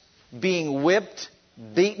darkness, being whipped,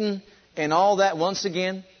 beaten, and all that once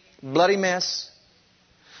again. Bloody mess.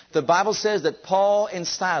 The Bible says that Paul and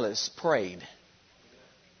Silas prayed.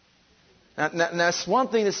 Now, it's one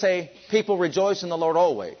thing to say, people rejoice in the Lord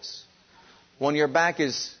always, when your back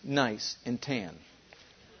is nice and tan.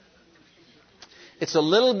 It's a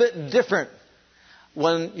little bit different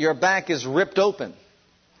when your back is ripped open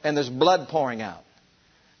and there's blood pouring out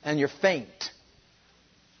and you're faint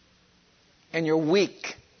and you're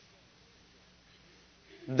weak.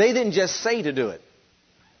 They didn't just say to do it.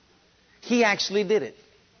 He actually did it.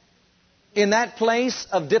 In that place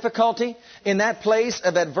of difficulty, in that place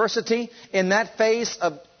of adversity, in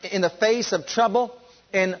the face of trouble,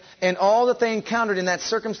 and all that they encountered in that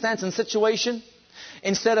circumstance and situation,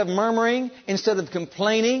 instead of murmuring, instead of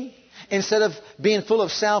complaining, instead of being full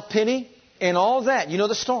of self-pity, and all that, you know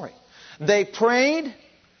the story. They prayed,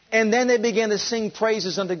 and then they began to sing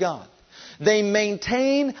praises unto God. They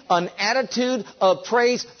maintained an attitude of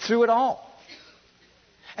praise through it all.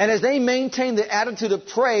 And as they maintained the attitude of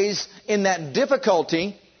praise in that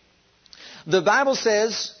difficulty, the Bible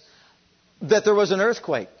says that there was an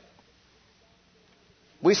earthquake.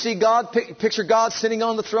 We see God, picture God sitting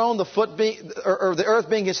on the throne, the earth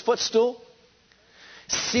being His footstool.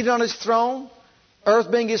 Seated on His throne,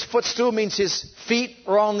 earth being His footstool means His feet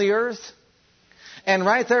are on the earth. And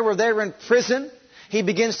right there where they were in prison, He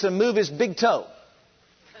begins to move His big toe.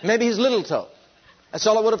 Maybe His little toe. That's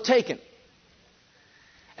all it would have taken.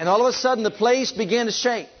 And all of a sudden the place began to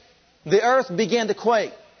shake. The earth began to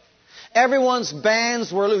quake. Everyone's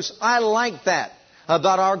bands were loose. I like that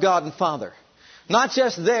about our God and Father. Not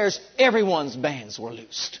just theirs, everyone's bands were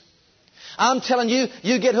loosed. I'm telling you,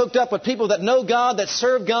 you get hooked up with people that know God, that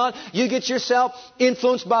serve God. You get yourself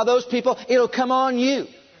influenced by those people. It'll come on you.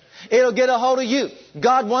 It'll get a hold of you.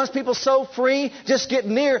 God wants people so free. Just get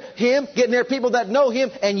near Him, get near people that know Him,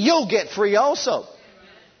 and you'll get free also.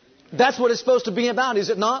 That's what it's supposed to be about, is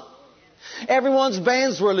it not? Everyone's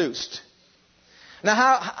bands were loosed. Now,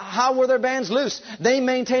 how were their bands loosed? They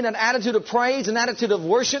maintained an attitude of praise, an attitude of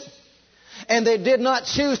worship, and they did not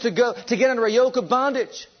choose to get under a yoke of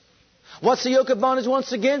bondage. What's the yoke of bondage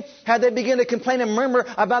once again? Had they begun to complain and murmur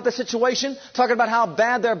about the situation, talking about how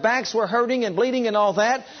bad their backs were hurting and bleeding and all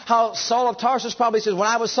that, how Saul of Tarsus probably says, when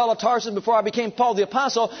I was Saul of Tarsus before I became Paul the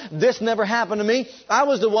Apostle, this never happened to me. I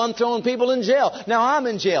was the one throwing people in jail. Now I'm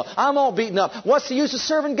in jail. I'm all beaten up. What's the use of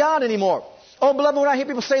serving God anymore? Oh, beloved, when I hear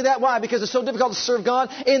people say that, why? Because it's so difficult to serve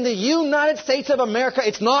God. In the United States of America,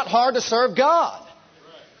 it's not hard to serve God.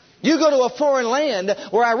 You go to a foreign land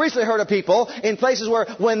where I recently heard of people in places where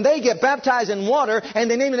when they get baptized in water and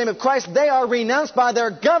they name the name of Christ, they are renounced by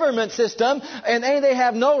their government system and they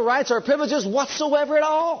have no rights or privileges whatsoever at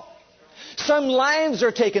all. Some lives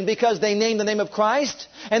are taken because they name the name of Christ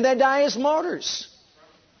and they die as martyrs.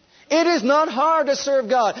 It is not hard to serve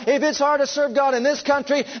God. If it's hard to serve God in this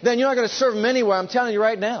country, then you're not going to serve Him anywhere. I'm telling you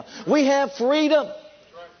right now. We have freedom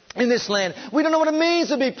in this land. We don't know what it means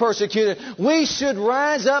to be persecuted. We should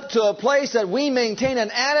rise up to a place that we maintain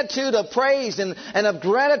an attitude of praise and of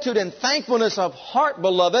gratitude and thankfulness of heart,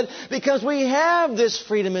 beloved, because we have this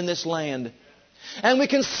freedom in this land. And we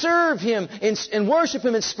can serve Him and worship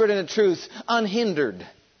Him in spirit and in truth, unhindered.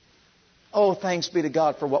 Oh, thanks be to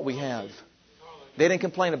God for what we have. They didn't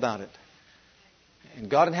complain about it. And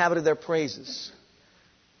God inhabited their praises.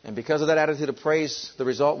 And because of that attitude of praise, the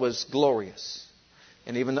result was glorious.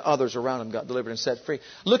 And even the others around him got delivered and set free.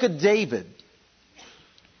 Look at David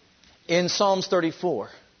in Psalms 34.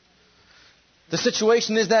 The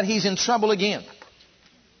situation is that he's in trouble again.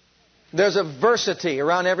 There's adversity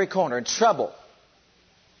around every corner. Trouble.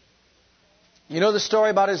 You know the story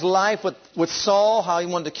about his life with Saul, how he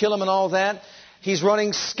wanted to kill him and all that. He's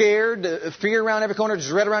running scared, fear around every corner,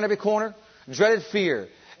 dread around every corner, dreaded fear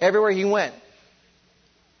everywhere he went.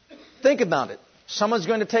 Think about it. Someone's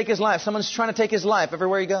going to take his life. Someone's trying to take his life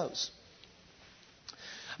everywhere he goes.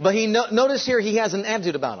 But notice here he has an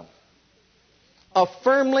attitude about him. A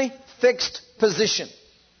firmly fixed position.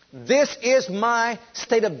 This is my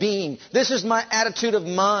state of being. This is my attitude of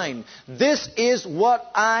mind. This is what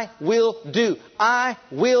I will do. I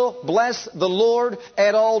will bless the Lord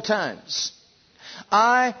at all times.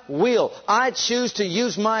 I will. I choose to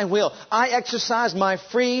use my will. I exercise my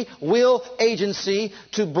free will agency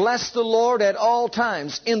to bless the Lord at all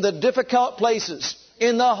times, in the difficult places,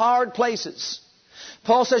 in the hard places.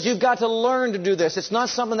 Paul says you've got to learn to do this. It's not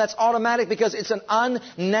something that's automatic because it's an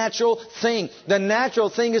unnatural thing. The natural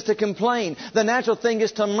thing is to complain. The natural thing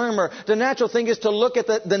is to murmur. The natural thing is to look at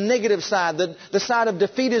the negative side, the side of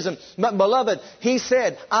defeatism. But beloved, he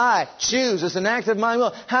said, I choose as an act of my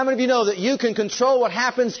will. How many of you know that you can control what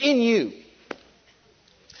happens in you?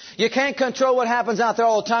 You can't control what happens out there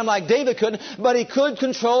all the time like David couldn't, but he could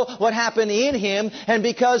control what happened in him. And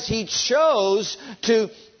because he chose to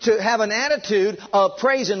have an attitude of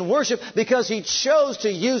praise and worship, because he chose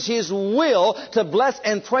to use his will to bless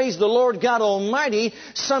and praise the Lord God Almighty,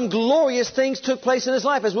 some glorious things took place in his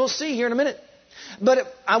life, as we'll see here in a minute.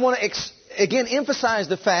 But I want to again emphasize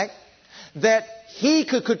the fact that he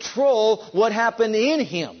could control what happened in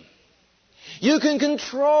him. You can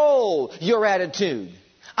control your attitude.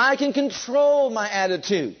 I can control my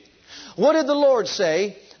attitude. What did the Lord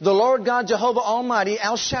say? The Lord God Jehovah Almighty,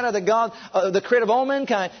 El Shaddai, the God, the creator of all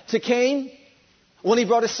mankind, to Cain when he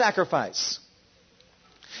brought his sacrifice.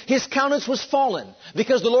 His countenance was fallen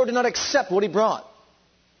because the Lord did not accept what he brought.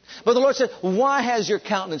 But the Lord said, why has your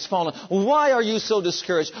countenance fallen? Why are you so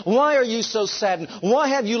discouraged? Why are you so saddened? Why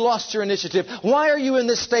have you lost your initiative? Why are you in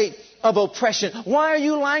this state of oppression? Why are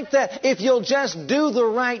you like that? If you'll just do the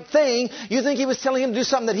right thing. You think he was telling him to do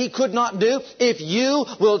something that he could not do? If you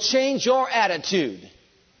will change your attitude.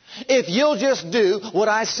 If you'll just do what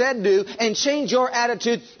I said do and change your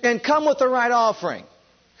attitude and come with the right offering.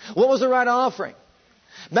 What was the right offering?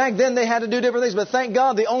 Back then they had to do different things, but thank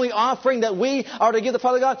God the only offering that we are to give the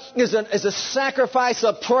Father God is a sacrifice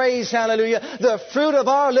of praise, hallelujah. The fruit of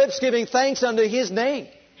our lips giving thanks unto His name.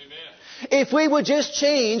 If we would just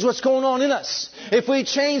change what's going on in us, if we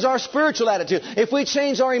change our spiritual attitude, if we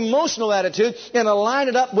change our emotional attitude and align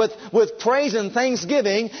it up with praise and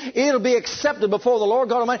thanksgiving, it'll be accepted before the Lord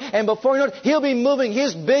God Almighty. And before you know it, He'll be moving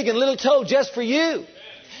His big and little toe just for you.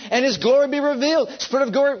 And His glory be revealed. Spirit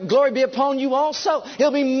of glory be upon you also.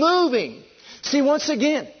 He'll be moving. See, once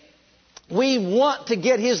again, we want to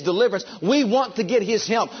get His deliverance. We want to get His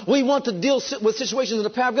help. We want to deal with situations in the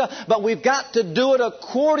power of God. But we've got to do it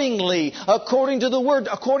accordingly, according to the Word,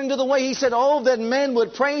 according to the way He said, oh, that men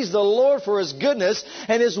would praise the Lord for His goodness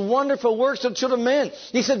and His wonderful works to the children of men.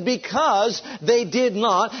 He said, because they did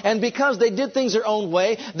not, and because they did things their own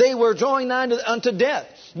way, they were drawing nigh unto death.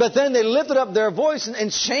 But then they lifted up their voice and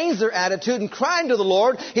changed their attitude and cried to the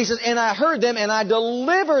Lord. He says, and I heard them and I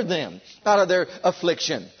delivered them out of their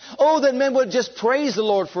affliction. Oh, that men would just praise the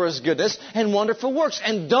Lord for His goodness and wonderful works.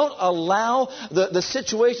 And don't allow the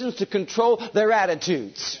situations to control their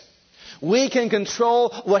attitudes. We can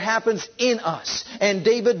control what happens in us. And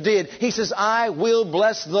David did. He says, I will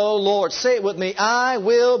bless the Lord. Say it with me. I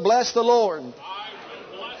will bless the Lord. I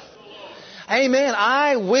will bless the Lord. Amen.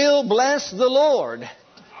 I will bless the Lord.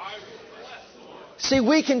 See,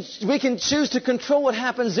 we can choose to control what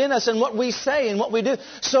happens in us and what we say and what we do.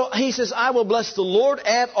 So He says, I will bless the Lord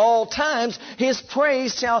at all times. His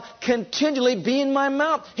praise shall continually be in my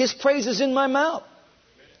mouth. His praise is in my mouth.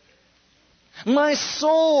 My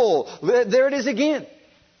soul, there it is again.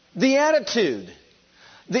 The attitude,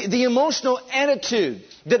 the emotional attitude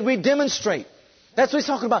that we demonstrate. That's what He's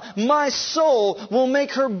talking about. My soul will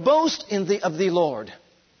make her boast of thee, Lord.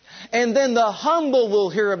 And then the humble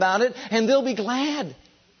will hear about it, and they'll be glad.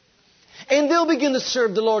 And they'll begin to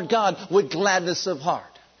serve the Lord God with gladness of heart.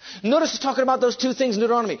 Notice He's talking about those two things in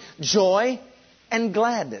Deuteronomy. Joy and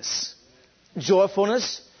gladness.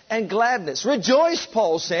 Joyfulness and gladness. Rejoice,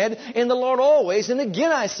 Paul said, in the Lord always. And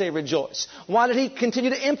again I say rejoice. Why did he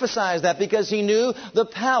continue to emphasize that? Because he knew the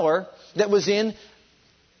power that was in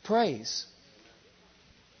praise.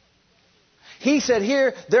 He said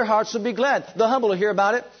here, their hearts will be glad. The humble will hear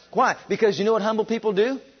about it. Why? Because you know what humble people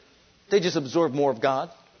do? They just absorb more of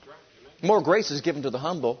God. More grace is given to the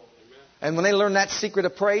humble. And when they learn that secret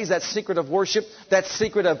of praise, that secret of worship, that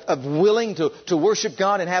secret of willing to worship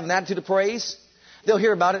God and have an attitude of praise, they'll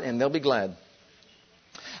hear about it and they'll be glad.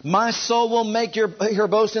 My soul will make her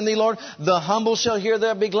boast in thee, Lord. The humble shall hear,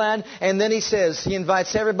 they'll be glad. And then he says, he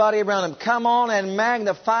invites everybody around him, come on and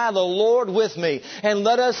magnify the Lord with me. And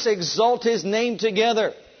let us exalt His name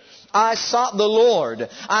together. I sought the Lord.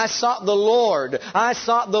 I sought the Lord. I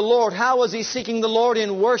sought the Lord. How was he seeking the Lord?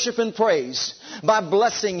 In worship and praise. By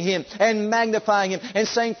blessing Him and magnifying Him and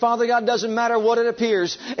saying, Father God, doesn't matter what it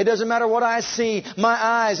appears. It doesn't matter what I see. My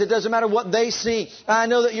eyes, it doesn't matter what they see. I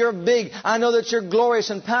know that You're big. I know that You're glorious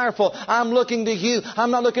and powerful. I'm looking to You.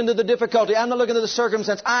 I'm not looking to the difficulty. I'm not looking to the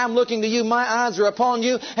circumstance. I'm looking to You. My eyes are upon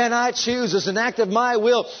You, and I choose as an act of my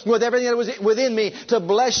will with everything that was within me to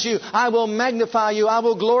bless You. I will magnify You. I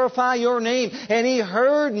will glorify Your name. And He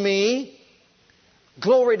heard me.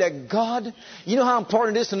 Glory to God. You know how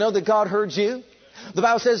important it is to know that God heard you? The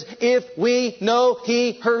Bible says, if we know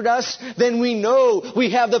He heard us, then we know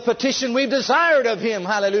we have the petition we've desired of Him.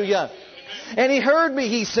 Hallelujah. And He heard me,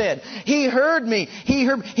 He said. He heard me. He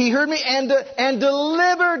heard me and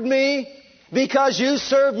delivered me. Because you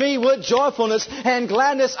serve me with joyfulness and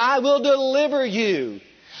gladness, I will deliver you.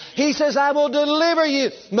 He says, I will deliver you.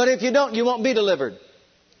 But if you don't, you won't be delivered.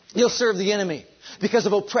 You'll serve the enemy. Because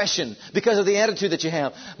of oppression, because of the attitude that you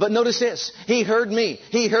have. But notice this. He heard me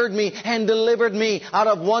and delivered me out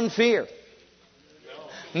of one fear.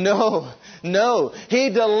 No. He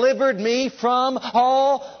delivered me from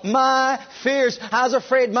all my fears. I was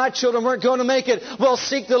afraid my children weren't going to make it. Well,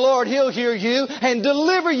 seek the Lord. He'll hear you and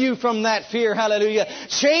deliver you from that fear. Hallelujah.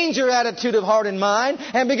 Change your attitude of heart and mind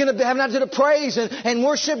and begin to have an attitude of praise and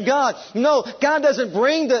worship God. No, God doesn't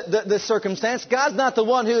bring the circumstance. God's not the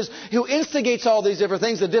one who instigates all these different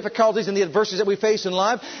things, the difficulties and the adversities that we face in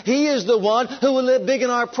life. He is the one who will live big in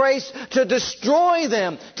our praise to destroy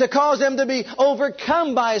them, to cause them to be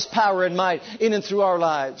overcome by His power and might in and through our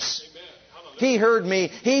lives. He heard me.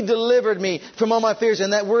 He delivered me from all my fears.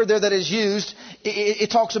 And that word there that is used,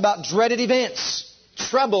 it talks about dreaded events,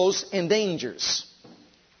 troubles, and dangers.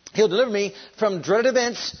 He'll deliver me from dreaded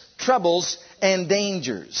events, troubles, and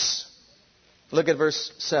dangers. Look at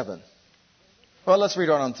verse 7. Well, let's read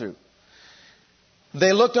on through.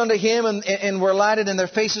 They looked unto him and were lighted, and their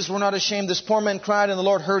faces were not ashamed. This poor man cried, and the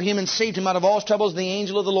Lord heard him and saved him out of all his troubles. The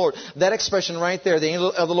angel of the Lord. That expression right there, the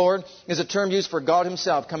angel of the Lord, is a term used for God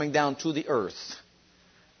Himself coming down to the earth.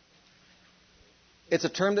 It's a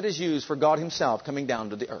term that is used for God Himself coming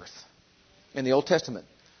down to the earth in the Old Testament.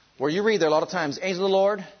 Where you read there a lot of times, angel of the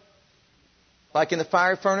Lord, like in the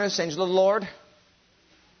fiery furnace, angel of the Lord,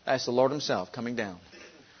 that's the Lord Himself coming down.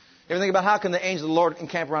 You ever think about how can the angel of the Lord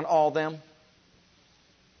encamp around all them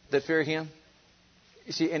that fear Him?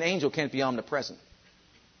 You see, an angel can't be omnipresent.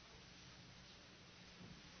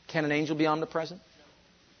 Can an angel be omnipresent?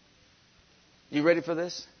 You ready for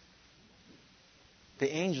this?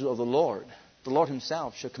 The angel of the Lord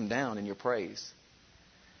Himself shall come down in your praise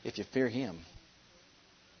if you fear Him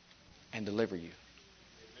and deliver you.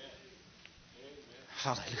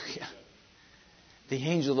 Hallelujah. The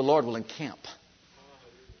angel of the Lord will encamp.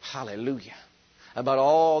 Hallelujah. About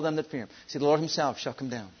all them that fear Him. See, the Lord Himself shall come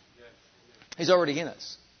down. He's already in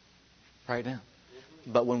us right now.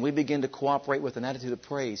 But when we begin to cooperate with an attitude of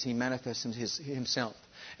praise, He manifests Himself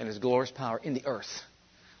and His glorious power in the earth,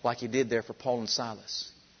 like He did there for Paul and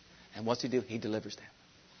Silas. And what's He do? He delivers them.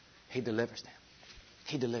 He delivers them.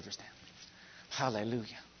 He delivers them.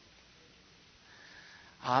 Hallelujah.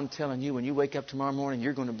 I'm telling you, when you wake up tomorrow morning,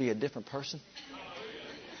 you're going to be a different person.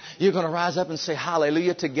 You're going to rise up and say,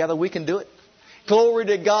 hallelujah, together we can do it. Glory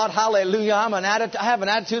to God. Hallelujah. I have an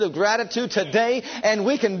attitude of gratitude today, and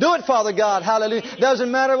we can do it, Father God. Hallelujah.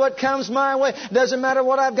 Doesn't matter what comes my way. Doesn't matter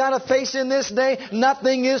what I've got to face in this day.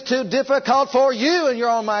 Nothing is too difficult for you, and you're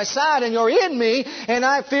on my side, and you're in me, and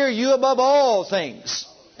I fear you above all things.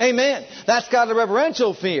 Amen. That's got a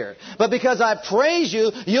reverential fear. But because I praise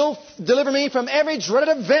you, you'll deliver me from every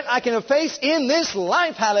dreaded event I can face in this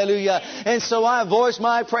life. Hallelujah. And so I voice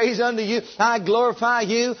my praise unto you. I glorify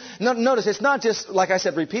you. Notice, it's not just, like I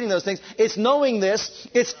said, repeating those things. It's knowing this.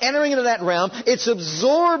 It's entering into that realm. It's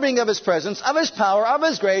absorbing of His presence, of His power, of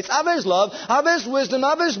His grace, of His love, of His wisdom,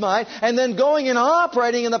 of His might, and then going and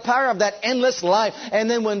operating in the power of that endless life. And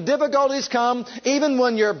then when difficulties come, even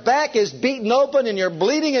when your back is beaten open and you're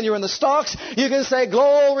bleeding and you're in the stocks, you can say,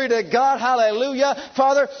 glory to God, hallelujah.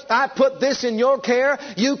 Father, I put this in your care.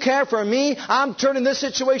 You care for me. I'm turning this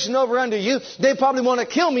situation over unto you. They probably want to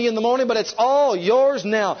kill me in the morning, but it's all yours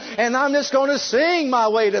now. And I'm just going to sing my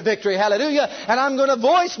way to victory, hallelujah. And I'm going to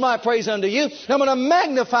voice my praise unto you. And I'm going to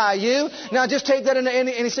magnify you. Now just take that into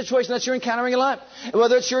any situation that you're encountering in life.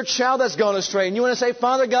 Whether it's your child that's gone astray, and you want to say,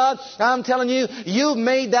 Father God, I'm telling you, you've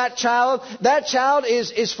made that child. That child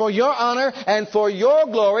is for your honor and for your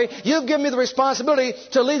glory. You've given me the responsibility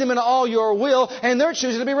to lead them into all your will, and they're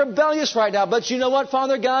choosing to be rebellious right now. But you know what,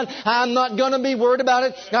 Father God? I'm not going to be worried about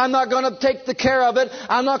it. I'm not going to take the care of it.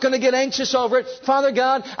 I'm not going to get anxious over it. Father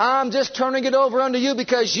God, I'm just turning it over unto you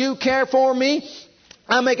because you care for me.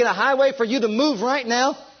 I'm making a highway for you to move right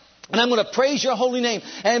now. And I'm going to praise your holy name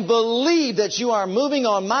and believe that you are moving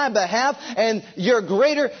on my behalf and you're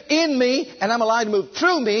greater in me and I'm allowed to move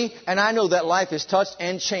through me. And I know that life is touched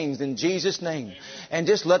and changed in Jesus' name. And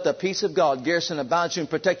just let the peace of God garrison about you and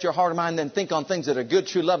protect your heart and mind. Then think on things that are good,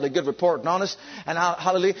 true, lovely, good report, and honest. And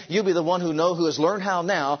hallelujah, you'll be the one who has learned how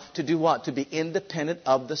now to do what? To be independent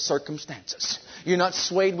of the circumstances. You're not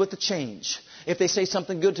swayed with the change. If they say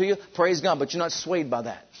something good to you, praise God, but you're not swayed by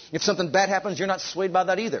that. If something bad happens, you're not swayed by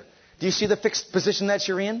that either. Do you see the fixed position that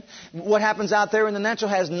you're in? What happens out there in the natural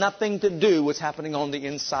has nothing to do with what's happening on the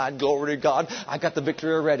inside. Glory to God. I got the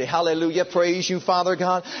victory already. Hallelujah. Praise you, Father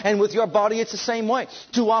God. And with your body, it's the same way.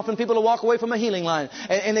 Too often people will walk away from a healing line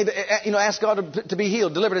and they ask God to be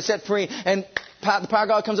healed, delivered, set free. And the power of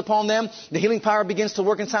God comes upon them. The healing power begins to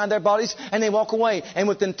work inside their bodies and they walk away. And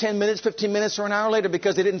within 10 minutes, 15 minutes, or an hour later,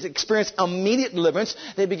 because they didn't experience immediate deliverance,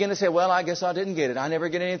 they begin to say, well, I guess I didn't get it. I never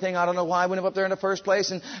get anything. I don't know why I went up there in the first place,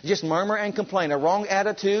 and just murmur and complain. A wrong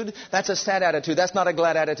attitude, that's a sad attitude. That's not a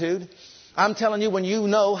glad attitude. I'm telling you, when you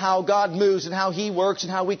know how God moves and how He works and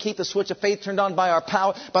how we keep the switch of faith turned on by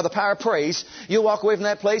the power of praise, you'll walk away from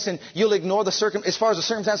that place and you'll ignore as far as the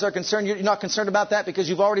circumstances are concerned. You're not concerned about that because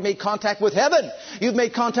you've already made contact with heaven. You've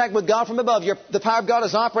made contact with God from above. The power of God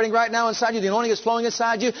is operating right now inside you. The anointing is flowing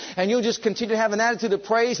inside you, and you'll just continue to have an attitude of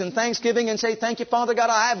praise and thanksgiving and say, thank you, Father God,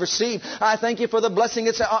 I have received. I thank you for the blessing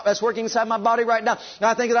that's working inside my body right now. And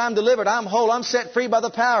I thank that I'm delivered. I'm whole. I'm set free by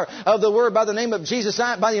the power of the Word, by the name of Jesus,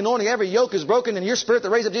 by the anointing. Every yoke yoke is broken, and your Spirit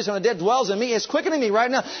that raised up Jesus from the dead dwells in me. It's quickening me right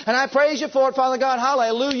now. And I praise you for it, Father God.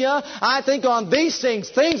 Hallelujah. I think on these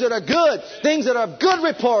things that are good, things that are good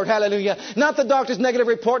report. Hallelujah. Not the doctor's negative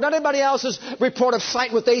report, not anybody else's report of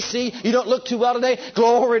sight, what they see. You don't look too well today.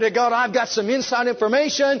 Glory to God. I've got some inside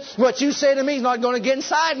information. What you say to me is not going to get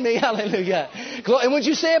inside me. Hallelujah. And what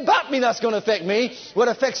you say about me, that's going to affect me. What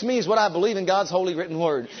affects me is what I believe in God's holy written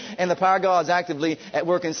word. And the power of God's actively at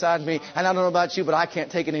work inside me. And I don't know about you, but I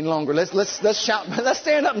can't take it any longer. Let's shout. Let's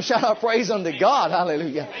stand up and shout our praise unto God.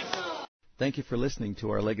 Hallelujah. Thank you for listening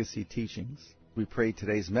to our legacy teachings. We pray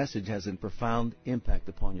today's message has a profound impact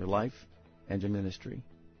upon your life and your ministry.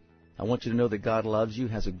 I want you to know that God loves you,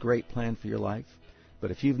 has a great plan for your life.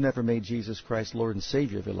 But if you've never made Jesus Christ Lord and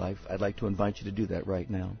Savior of your life, I'd like to invite you to do that right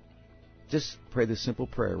now. Just pray this simple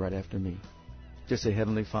prayer right after me. Just say,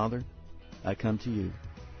 Heavenly Father, I come to you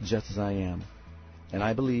just as I am. And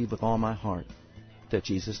I believe with all my heart that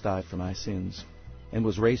Jesus died for my sins and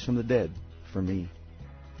was raised from the dead for me.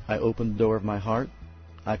 I open the door of my heart.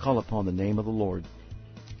 I call upon the name of the Lord.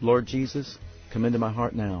 Lord Jesus, come into my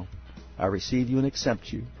heart now. I receive you and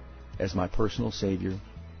accept you as my personal Savior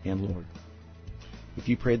and Lord. If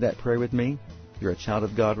you prayed that prayer with me, you're a child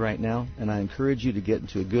of God right now, and I encourage you to get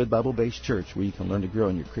into a good Bible-based church where you can learn to grow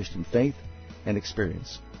in your Christian faith and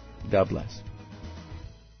experience. God bless.